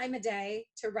 1 time a day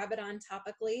to rub it on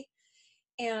topically.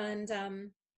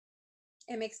 And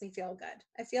It makes me feel good.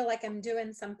 I feel like I'm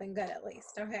doing something good at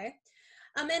least, okay?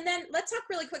 And then let's talk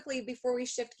really quickly before we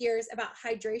shift gears about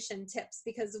hydration tips,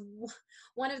 because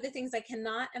one of the things I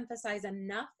cannot emphasize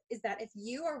enough is that if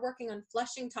you are working on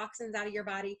flushing toxins out of your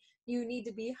body, you need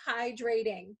to be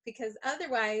hydrating, because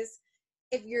otherwise,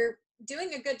 if you're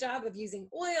doing a good job of using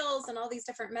oils and all these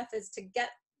different methods to get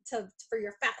to for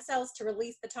your fat cells to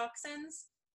release the toxins,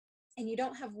 and you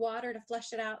don't have water to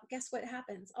flush it out, guess what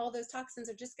happens? All those toxins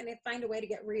are just going to find a way to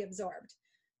get reabsorbed.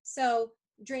 So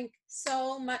drink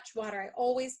so much water. I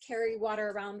always carry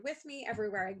water around with me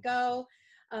everywhere I go.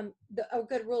 A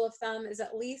good rule of thumb is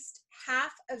at least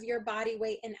half of your body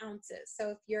weight in ounces. So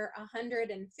if you're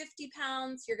 150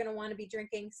 pounds, you're going to want to be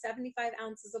drinking 75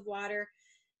 ounces of water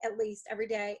at least every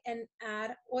day, and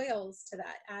add oils to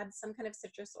that. Add some kind of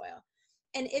citrus oil.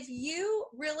 And if you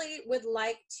really would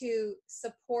like to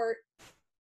support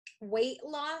weight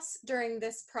loss during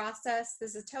this process,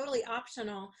 this is totally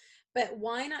optional, but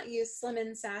why not use Slim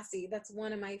and Sassy? That's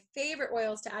one of my favorite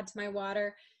oils to add to my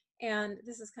water. And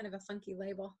this is kind of a funky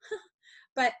label,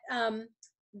 but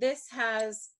this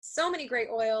has so many great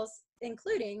oils,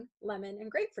 including lemon and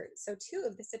grapefruit. So 2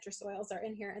 of the citrus oils are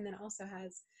in here, and then also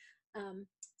has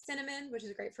cinnamon, which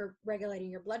is great for regulating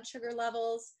your blood sugar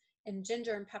levels, and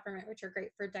ginger and peppermint, which are great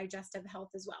for digestive health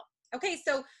as well. Okay,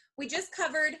 so we just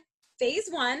covered phase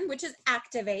 1, which is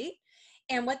activate.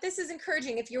 And what this is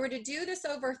encouraging, if you were to do this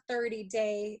over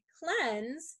 30-day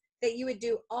cleanse, that you would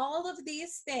do all of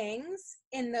these things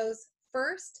in those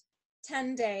first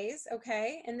 10 days,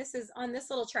 okay? And this is on this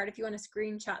little chart, if you want to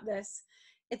screenshot this,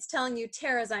 it's telling you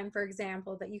Terrazyme, for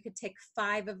example, that you could take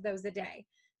 5 of those a day.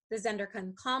 The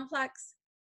Zenderkund Complex,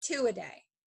 2 a day.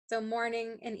 So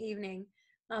morning and evening.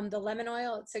 The lemon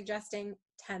oil, it's suggesting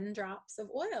 10 drops of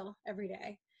oil every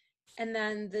day. And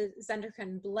then the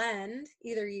Zenderkund blend,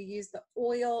 either you use the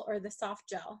oil or the soft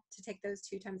gel to take those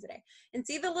 2 times a day. And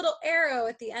see the little arrow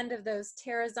at the end of those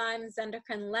Terrazyme,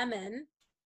 Zenderkund lemon?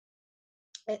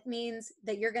 It means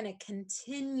that you're going to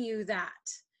continue that.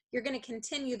 You're going to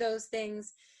continue those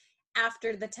things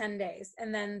after the 10 days.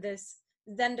 And then this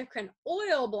Zenderkund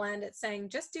oil blend, it's saying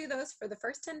just do those for the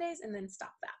first 10 days and then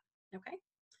stop that, okay?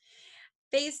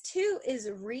 Phase 2 is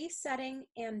resetting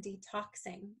and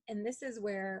detoxing. And this is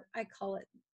where I call it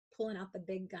pulling out the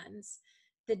big guns.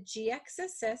 The GX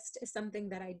Assist is something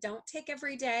that I don't take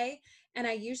every day, and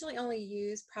I usually only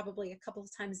use probably a couple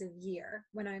of times a year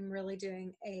when I'm really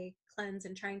doing a cleanse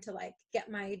and trying to like get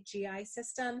my GI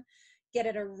system, get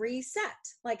it a reset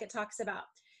like it talks about.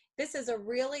 This is a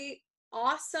really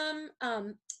awesome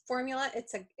formula.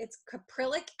 It's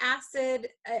caprylic acid,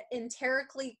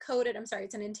 enterically coated. I'm sorry,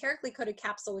 it's an enterically coated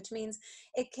capsule, which means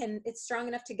it's strong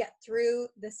enough to get through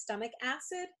the stomach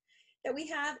acid that we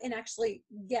have and actually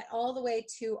get all the way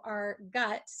to our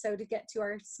gut. So to get to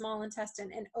our small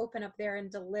intestine and open up there and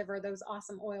deliver those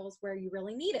awesome oils where you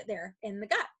really need it, there in the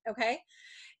gut. Okay.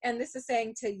 And this is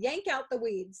saying to yank out the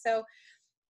weeds. So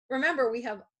remember, we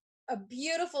have a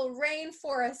beautiful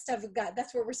rainforest of a gut.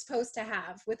 That's what we're supposed to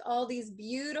have, with all these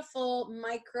beautiful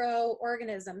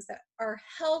microorganisms that are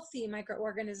healthy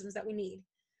microorganisms that we need.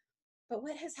 But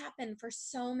what has happened for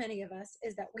so many of us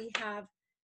is that we have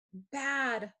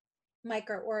bad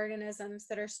microorganisms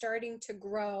that are starting to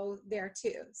grow there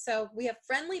too. So we have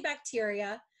friendly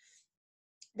bacteria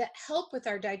that help with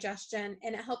our digestion,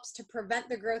 and it helps to prevent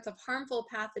the growth of harmful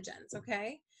pathogens,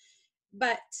 okay?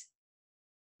 But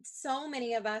so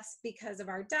many of us, because of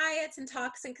our diets and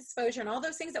toxic exposure and all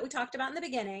those things that we talked about in the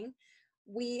beginning,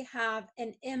 we have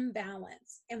an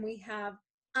imbalance, and we have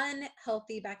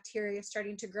unhealthy bacteria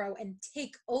starting to grow and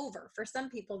take over. For some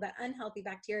people, that unhealthy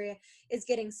bacteria is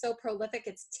getting so prolific,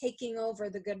 it's taking over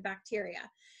the good bacteria.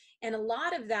 And a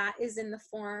lot of that is in the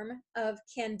form of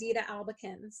Candida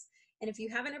albicans. And if you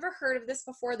haven't ever heard of this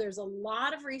before, there's a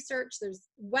lot of research. There's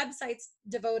websites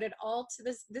devoted all to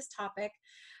this topic.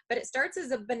 But it starts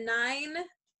as a benign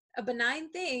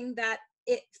thing that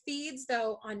it feeds,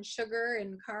 though, on sugar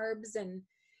and carbs and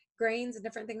grains and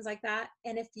different things like that.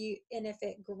 And if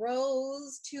it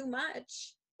grows too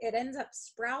much, it ends up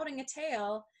sprouting a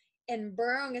tail and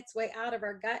burrowing its way out of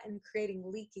our gut and creating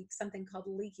something called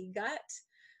leaky gut.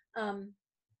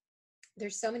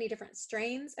 There's so many different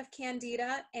strains of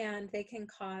Candida, and they can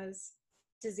cause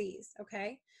disease,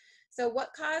 okay? So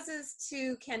what causes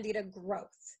to Candida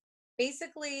growth?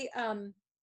 Basically,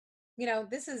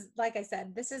 this is, like I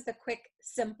said, this is the quick,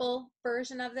 simple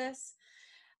version of this.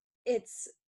 It's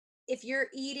if you're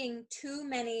eating too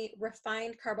many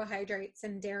refined carbohydrates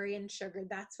and dairy and sugar,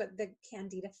 that's what the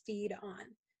Candida feed on.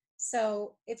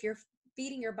 So if you're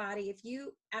feeding your body, if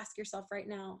you ask yourself right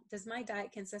now, does my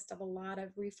diet consist of a lot of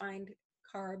refined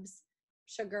carbs,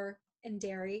 sugar, and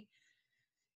dairy.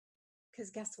 Because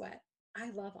guess what? I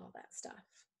love all that stuff.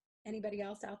 Anybody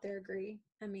else out there agree?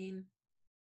 I mean,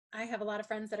 I have a lot of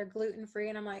friends that are gluten-free,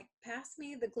 and I'm like, pass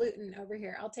me the gluten over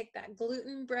here. I'll take that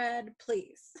gluten bread,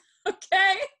 please.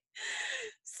 Okay.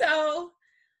 So,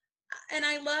 and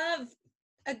I love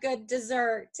a good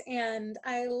dessert, and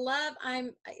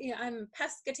I'm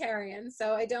pescatarian,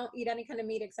 so I don't eat any kind of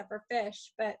meat except for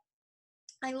fish, but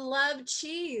I love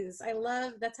cheese.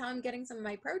 That's how I'm getting some of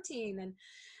my protein. And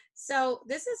so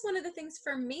this is one of the things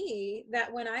for me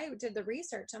that when I did the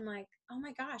research, I'm like, oh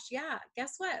my gosh, yeah,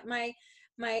 guess what? My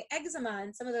eczema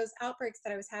and some of those outbreaks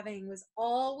that I was having was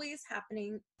always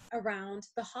happening around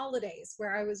the holidays,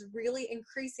 where I was really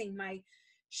increasing my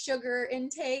sugar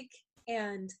intake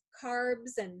and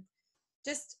carbs, and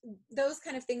just those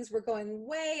kind of things were going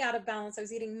way out of balance. I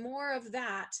was eating more of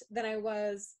that than I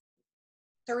was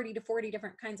 30 to 40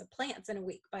 different kinds of plants in a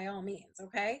week, by all means.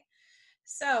 Okay.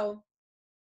 So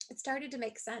it started to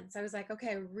make sense. I was like, okay,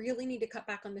 I really need to cut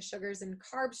back on the sugars, and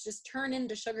carbs just turn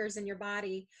into sugars in your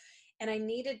body. And I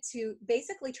needed to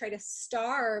basically try to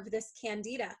starve this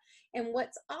candida. And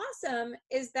what's awesome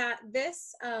is that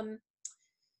this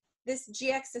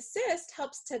GX Assist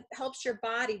helps your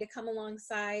body to come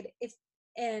alongside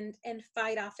and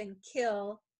fight off and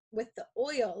kill with the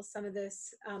oils some of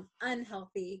this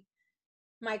unhealthy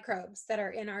microbes that are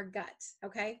in our gut.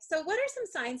 Okay. So what are some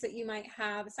signs that you might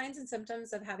have, signs and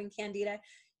symptoms of having candida?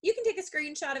 You can take a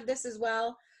screenshot of this as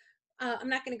well. I'm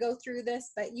not going to go through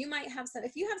this, but you might have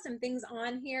if you have some things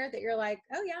on here that you're like,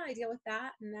 oh yeah, I deal with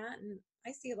that and that, and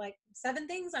I see like 7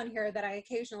 things on here that I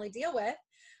occasionally deal with,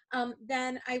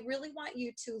 then I really want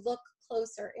you to look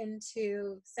closer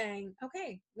into saying,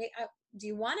 okay, do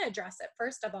you want to address it?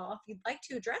 First of all, if you'd like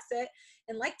to address it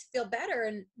and like to feel better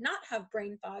and not have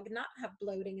brain fog, and not have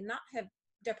bloating, and not have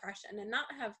depression, and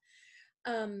not have,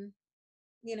 I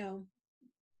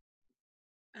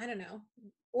don't know,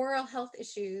 oral health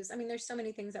issues. I mean, there's so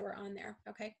many things that were on there.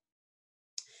 Okay.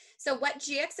 So what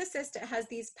GX Assist, it has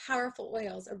these powerful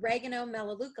oils: oregano,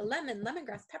 melaleuca, lemon,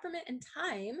 lemongrass, peppermint, and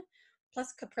thyme,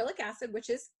 plus caprylic acid, which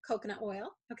is coconut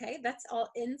oil. Okay. That's all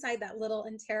inside that little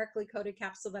enterically coated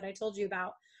capsule that I told you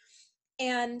about.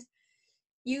 And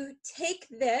you take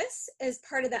this as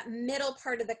part of that middle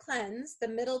part of the cleanse, the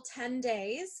middle 10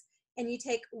 days, and you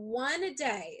take 1 a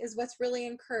day is what's really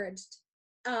encouraged.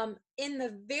 In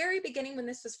the very beginning, when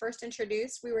this was first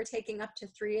introduced, we were taking up to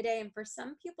 3 a day. And for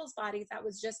some people's bodies, that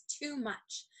was just too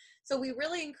much. So we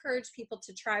really encourage people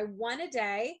to try 1 a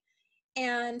day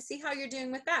and see how you're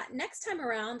doing with that. Next time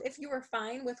around, if you were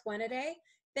fine with 1 a day,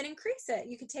 then increase it.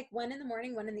 You could take 1 in the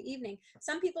morning, 1 in the evening.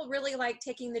 Some people really like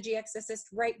taking the GX Assist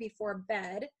right before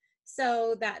bed,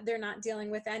 so that they're not dealing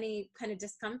with any kind of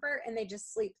discomfort, and they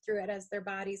just sleep through it as their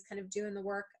body's kind of doing the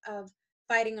work of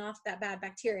fighting off that bad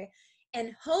bacteria.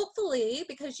 And hopefully,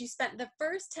 because you spent the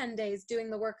first 10 days doing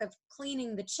the work of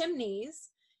cleaning the chimneys,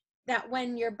 that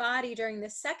when your body during the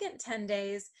second 10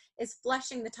 days is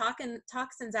flushing the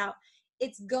toxins out,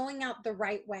 it's going out the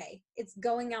right way. It's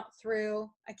going out through,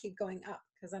 I keep going up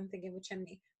because I'm thinking of a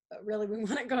chimney, but really we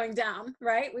want it going down,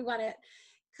 right? We want it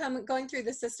going through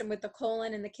the system with the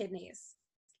colon and the kidneys.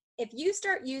 If you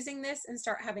start using this and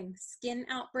start having skin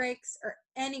outbreaks or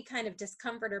any kind of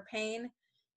discomfort or pain,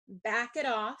 back it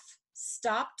off,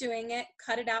 stop doing it,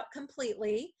 cut it out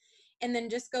completely, and then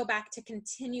just go back to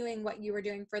continuing what you were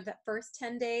doing for the first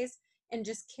 10 days and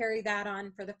just carry that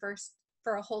on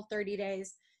for a whole 30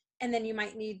 days. And then you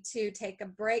might need to take a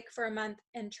break for a month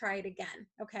and try it again.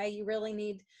 Okay. You really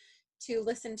need to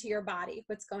listen to your body,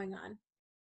 what's going on.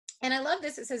 And I love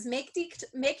this. It says, make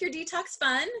your detox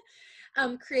fun.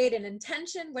 Create an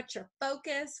intention. What's your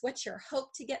focus? What's your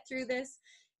hope to get through this?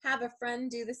 Have a friend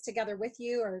do this together with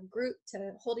you, or a group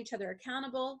to hold each other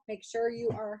accountable. Make sure you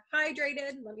are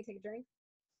hydrated. Let me take a drink.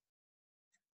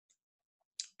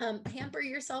 Pamper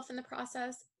yourself in the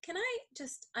process. Can I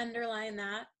just underline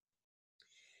that?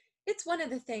 It's one of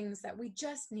the things that we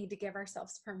just need to give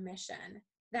ourselves permission,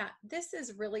 that this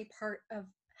is really part of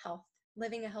health.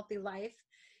 Living a healthy life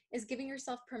is giving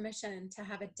yourself permission to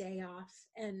have a day off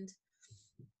and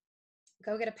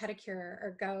go get a pedicure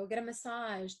or go get a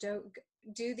massage. Do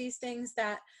these things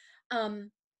that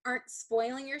aren't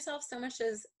spoiling yourself so much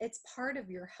as it's part of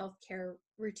your healthcare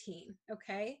routine.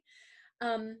 Okay.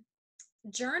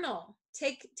 Journal.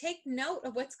 Take note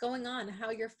of what's going on,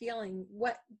 how you're feeling.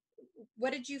 What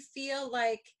did you feel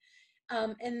like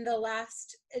in the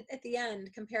last, at the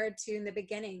end compared to in the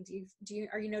beginning?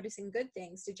 Are you noticing good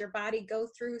things? Did your body go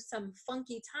through some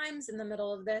funky times in the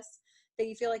middle of this that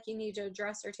you feel like you need to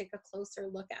address or take a closer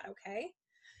look at? Okay.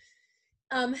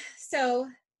 So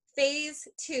Phase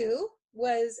 2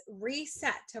 was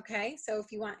reset. Okay, so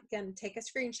if you want, again, take a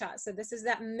screenshot. So this is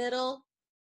that middle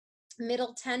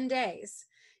 10 days.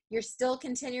 You're still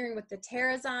continuing with the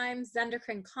Terrazymes,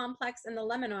 Zendocrine Complex, and the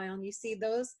lemon oil. And you see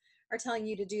those are telling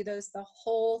you to do those the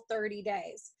whole 30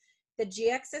 days. The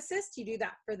GX Assist, you do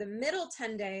that for the middle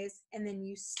 10 days, and then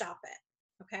you stop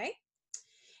it, okay?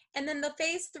 And then the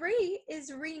phase 3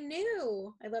 is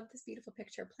renew. I love this beautiful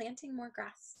picture, planting more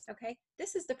grass, okay?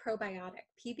 This is the probiotic,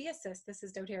 PB Assist. This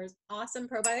is doTERRA's awesome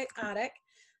probiotic.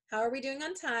 How are we doing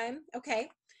on time? Okay.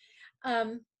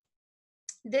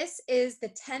 This is the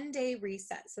 10-day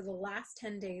reset, so the last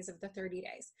 10 days of the 30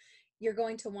 days. You're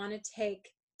going to want to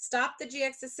stop the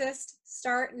GX Assist,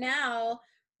 start now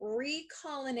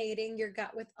recolonizing your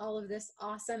gut with all of this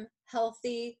awesome,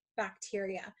 healthy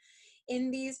bacteria. In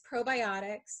these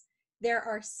probiotics, there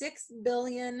are 6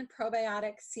 billion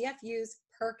probiotic CFUs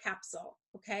per capsule,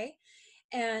 okay?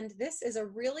 And this is a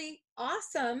really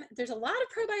awesome, there's a lot of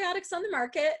probiotics on the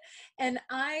market. And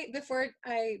before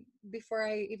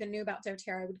I even knew about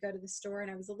doTERRA, I would go to the store and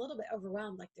I was a little bit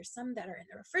overwhelmed. Like, there's some that are in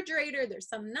the refrigerator, there's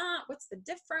some not. What's the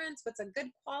difference? What's a good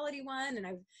quality one? And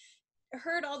I've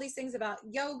heard all these things about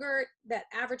yogurt that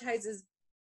advertises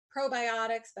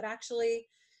probiotics, but actually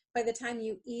by the time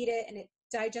you eat it and it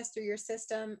digests through your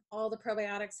system, all the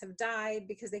probiotics have died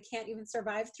because they can't even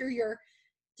survive through your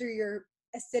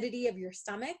acidity of your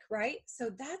stomach, right?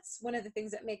 So that's one of the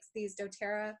things that makes these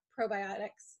doTERRA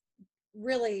probiotics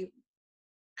really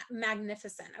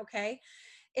magnificent, okay?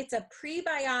 It's a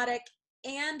prebiotic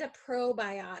and a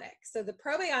probiotic. So the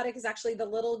probiotic is actually the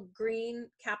little green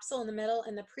capsule in the middle,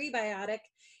 and the prebiotic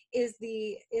is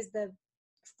the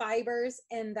fibers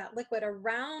and that liquid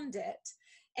around it.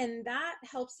 And that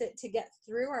helps it to get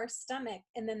through our stomach.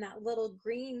 And then that little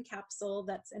green capsule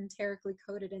that's enterically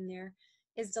coated in there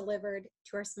is delivered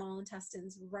to our small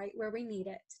intestines right where we need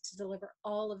it to deliver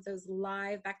all of those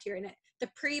live bacteria in it. The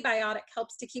prebiotic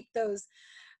helps to keep those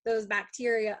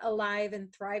bacteria alive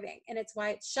and thriving. And it's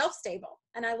why it's shelf stable.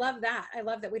 And I love that. I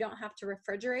love that we don't have to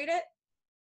refrigerate it.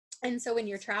 And so when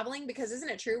you're traveling, because isn't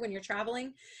it true, when you're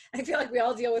traveling, I feel like we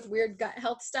all deal with weird gut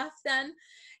health stuff then.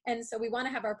 And so we want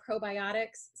to have our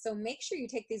probiotics. So make sure you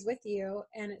take these with you,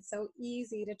 and it's so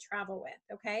easy to travel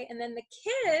with, okay? And then the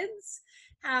kids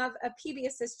have a PB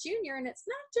Assist Junior, and it's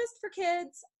not just for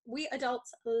kids. We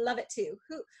adults love it too.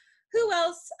 Who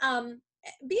else?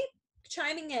 Be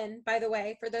chiming in, by the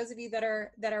way, for those of you that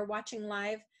are watching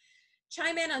live.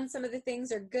 Chime in on some of the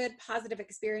things or good positive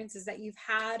experiences that you've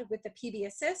had with the PB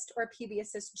Assist or PB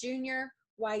Assist Junior,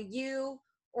 why you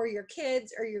or your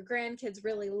kids or your grandkids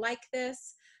really like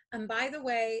this. By the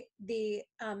way, the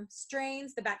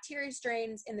strains, the bacteria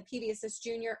strains in the PB Assist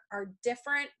Junior are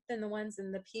different than the ones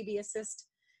in the PB Assist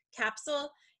capsule.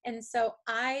 And so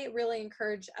I really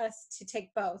encourage us to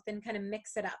take both and kind of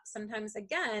mix it up. Sometimes,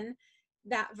 again,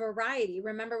 that variety.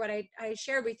 Remember what I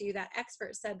shared with you, that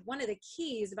expert said one of the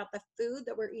keys about the food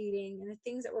that we're eating and the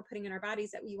things that we're putting in our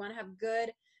bodies, that we want to have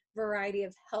good variety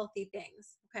of healthy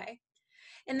things, okay?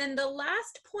 And then the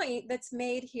last point that's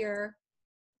made here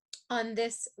on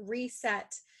this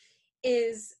reset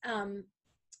is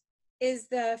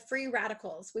the free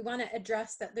radicals. We want to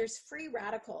address that there's free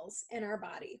radicals in our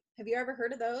body. Have you ever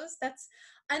heard of those? That's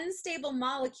unstable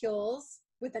molecules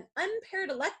with an unpaired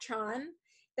electron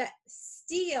that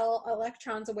steal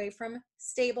electrons away from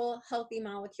stable, healthy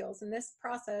molecules. And this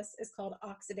process is called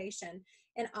oxidation.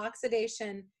 And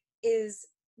oxidation is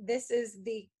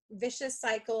the vicious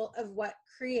cycle of what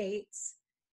creates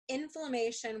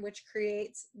inflammation, which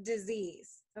creates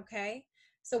disease, okay?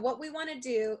 So what we want to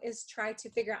do is try to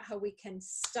figure out how we can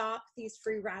stop these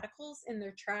free radicals in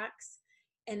their tracks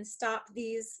and stop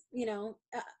these,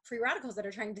 free radicals that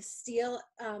are trying to steal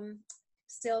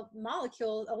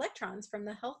molecule electrons from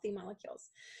the healthy molecules.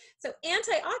 So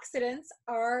antioxidants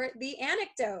are the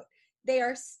antidote. They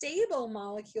are stable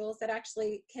molecules that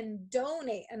actually can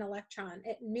donate an electron.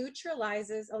 It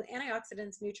neutralizes,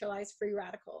 antioxidants neutralize free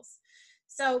radicals.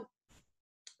 So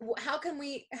how can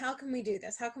we do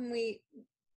this? How can we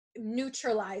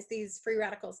neutralize these free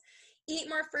radicals? Eat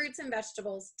more fruits and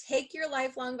vegetables, take your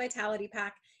lifelong vitality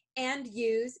pack, and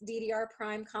use DDR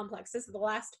Prime Complex. This is the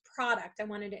last product I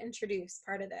wanted to introduce,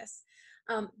 part of this.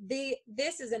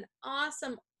 This is an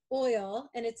awesome oil,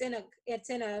 and it's in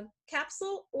a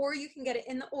capsule, or you can get it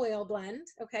in the oil blend,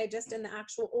 okay, just in the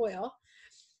actual oil.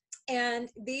 And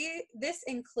this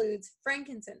includes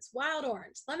frankincense, wild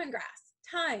orange, lemongrass,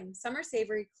 thyme, summer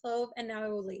savory, clove, and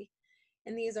neroli.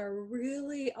 And these are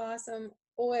really awesome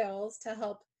oils to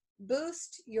help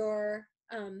boost your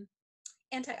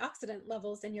antioxidant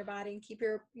levels in your body and keep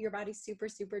your body super,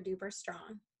 super duper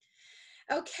strong.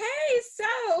 Okay, so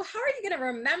how are you going to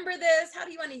remember this? How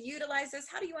do you want to utilize this?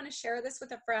 How do you want to share this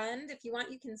with a friend? If you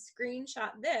want, you can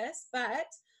screenshot this, but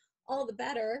all the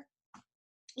better.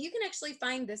 You can actually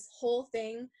find this whole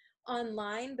thing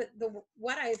online, but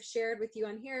what I've shared with you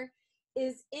on here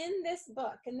is in this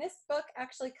book. And this book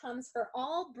actually comes for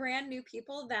all brand new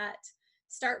people that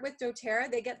start with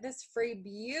doTERRA. They get this free,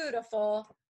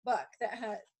 beautiful book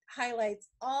that highlights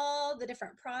all the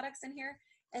different products in here.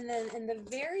 And then in the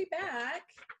very back,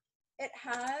 it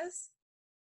has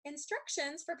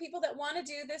instructions for people that want to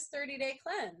do this 30-day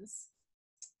cleanse.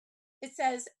 It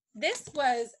says, this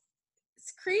was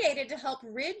created to help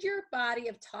rid your body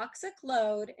of toxic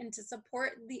load and to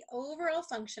support the overall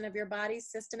function of your body's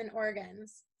system and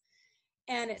organs.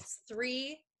 And it's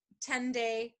 3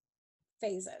 10-day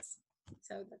phases.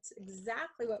 So that's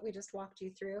exactly what we just walked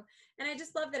you through. And I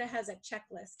just love that it has a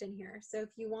checklist in here. So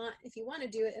if you want to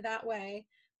do it that way,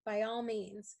 by all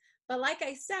means. But like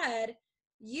I said,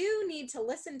 you need to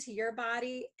listen to your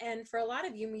body. And for a lot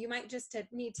of you, you might just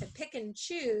need to pick and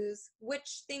choose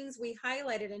which things we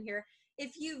highlighted in here.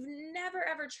 If you've never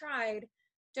ever tried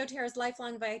doTERRA's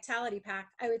Lifelong Vitality Pack,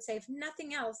 I would say if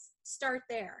nothing else, start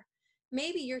there.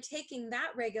 Maybe you're taking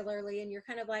that regularly and you're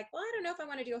kind of like, well, I don't know if I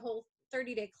want to do a whole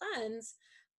 30-day cleanse,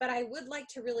 but I would like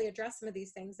to really address some of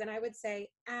these things. And I would say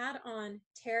add on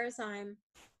Terrazyme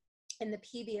and the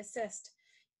PB Assist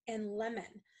and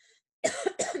lemon.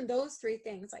 Those 3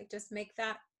 things, like just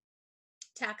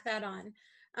tack that on.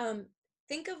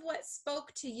 Think of what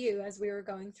spoke to you as we were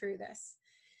going through this.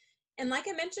 And like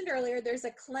I mentioned earlier, there's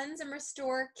a cleanse and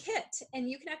restore kit, and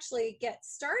you can actually get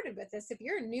started with this. If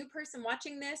you're a new person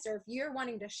watching this, or if you're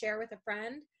wanting to share with a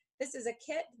friend, this is a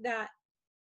kit that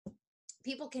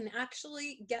people can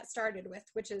actually get started with,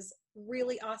 which is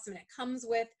really awesome. It comes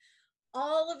with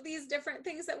all of these different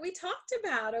things that we talked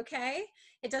about, okay?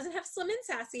 It doesn't have Slim and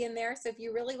Sassy in there, so if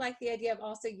you really like the idea of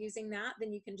also using that,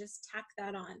 then you can just tack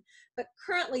that on. But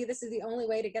currently, this is the only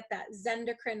way to get that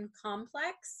Zendocrine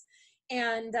complex,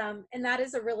 and that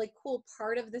is a really cool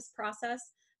part of this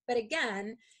process. But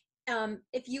again,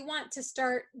 if you want to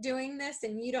start doing this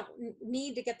and you don't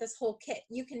need to get this whole kit,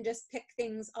 you can just pick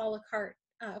things a la carte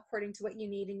according to what you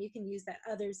need, and you can use that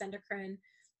other Zendocrine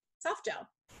soft gel.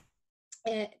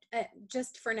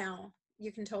 Just for now,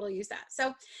 you can totally use that.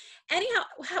 So anyhow,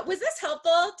 was this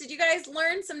helpful? Did you guys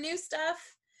learn some new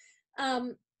stuff?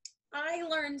 I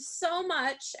learn so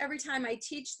much every time I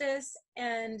teach this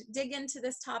and dig into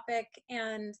this topic,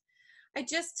 and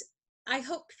I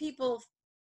hope people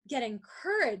get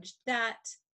encouraged that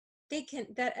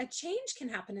that a change can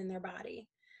happen in their body.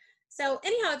 So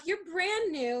anyhow, if you're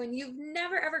brand new and you've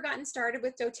never ever gotten started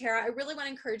with doTERRA, I really want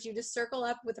to encourage you to circle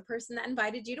up with the person that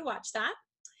invited you to watch that.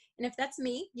 And if that's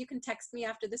me, you can text me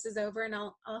after this is over and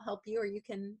I'll help you, or you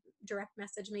can direct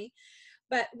message me.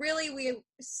 But really, we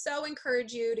so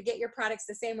encourage you to get your products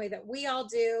the same way that we all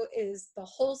do, is the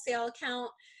wholesale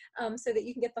account, so that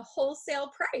you can get the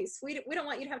wholesale price. We don't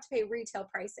want you to have to pay retail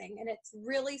pricing, and it's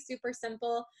really super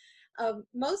simple.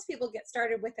 Most people get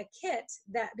started with a kit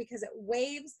because it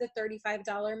waives the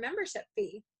 $35 membership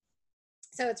fee.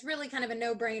 So it's really kind of a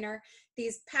no-brainer.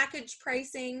 These package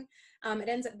pricing, it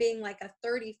ends up being like a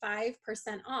 35%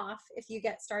 off if you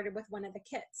get started with one of the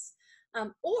kits.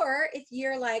 Or if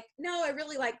you're like, no, I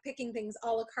really like picking things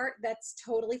a la carte, that's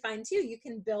totally fine too. You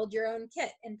can build your own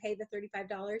kit and pay the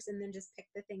 $35 and then just pick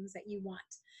the things that you want.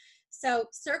 So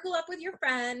circle up with your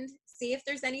friend, see if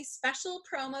there's any special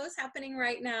promos happening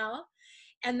right now.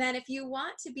 And then if you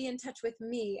want to be in touch with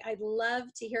me, I'd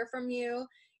love to hear from you.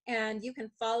 And you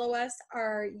can follow us.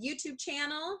 Our YouTube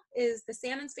channel is the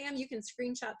Sammons Fam. You can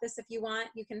screenshot this if you want.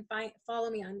 You can follow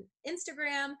me on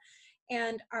Instagram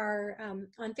and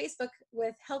on Facebook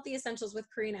with Healthy Essentials with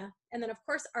Karina. And then of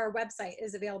course our website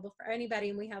is available for anybody,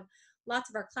 and we have lots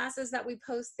of our classes that we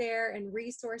post there and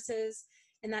resources,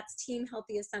 and that's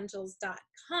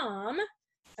teamhealthyessentials.com.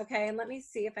 Okay, and let me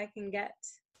see if I can get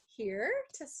here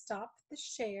to stop the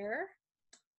share.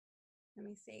 Let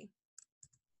me see.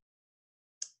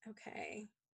 Okay,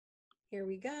 here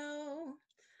we go.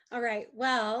 All right,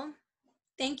 well,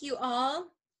 thank you all.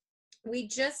 We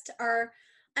just are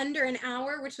under an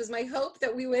hour, which was my hope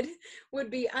that we would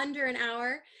be under an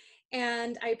hour.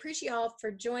 And I appreciate y'all for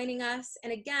joining us.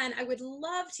 And again, I would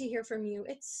love to hear from you.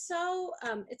 It's so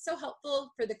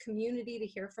helpful for the community to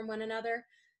hear from one another.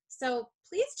 So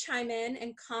please chime in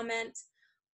and comment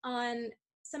on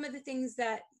some of the things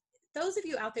that those of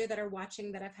you out there that are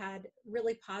watching that have had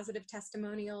really positive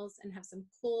testimonials and have some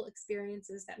cool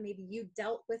experiences, that maybe you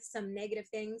dealt with some negative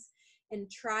things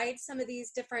and tried some of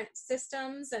these different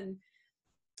systems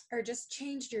or just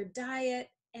changed your diet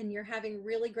and you're having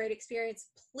really great experience,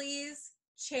 please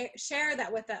share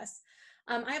that with us.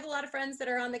 I have a lot of friends that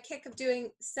are on the kick of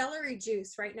doing celery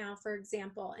juice right now, for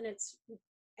example, and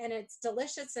it's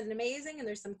delicious and amazing, and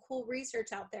there's some cool research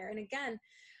out there. And again,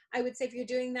 I would say if you're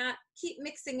doing that, keep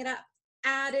mixing it up,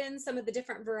 add in some of the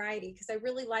different variety, because I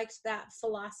really liked that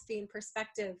philosophy and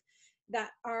perspective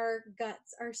that our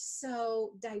guts are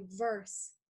so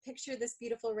diverse. Picture this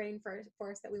beautiful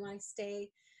rainforest that we want to stay,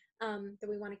 that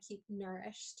we want to keep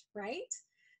nourished, right?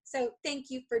 So thank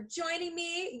you for joining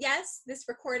me. Yes, this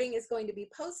recording is going to be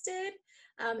posted.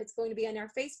 It's going to be on our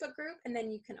Facebook group, and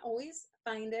then you can always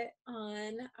find it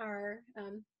on our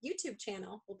YouTube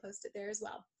channel. We'll post it there as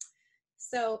well.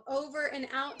 So over and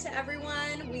out to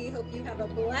everyone. We hope you have a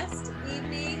blessed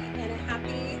evening and a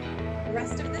happy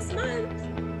rest of this month.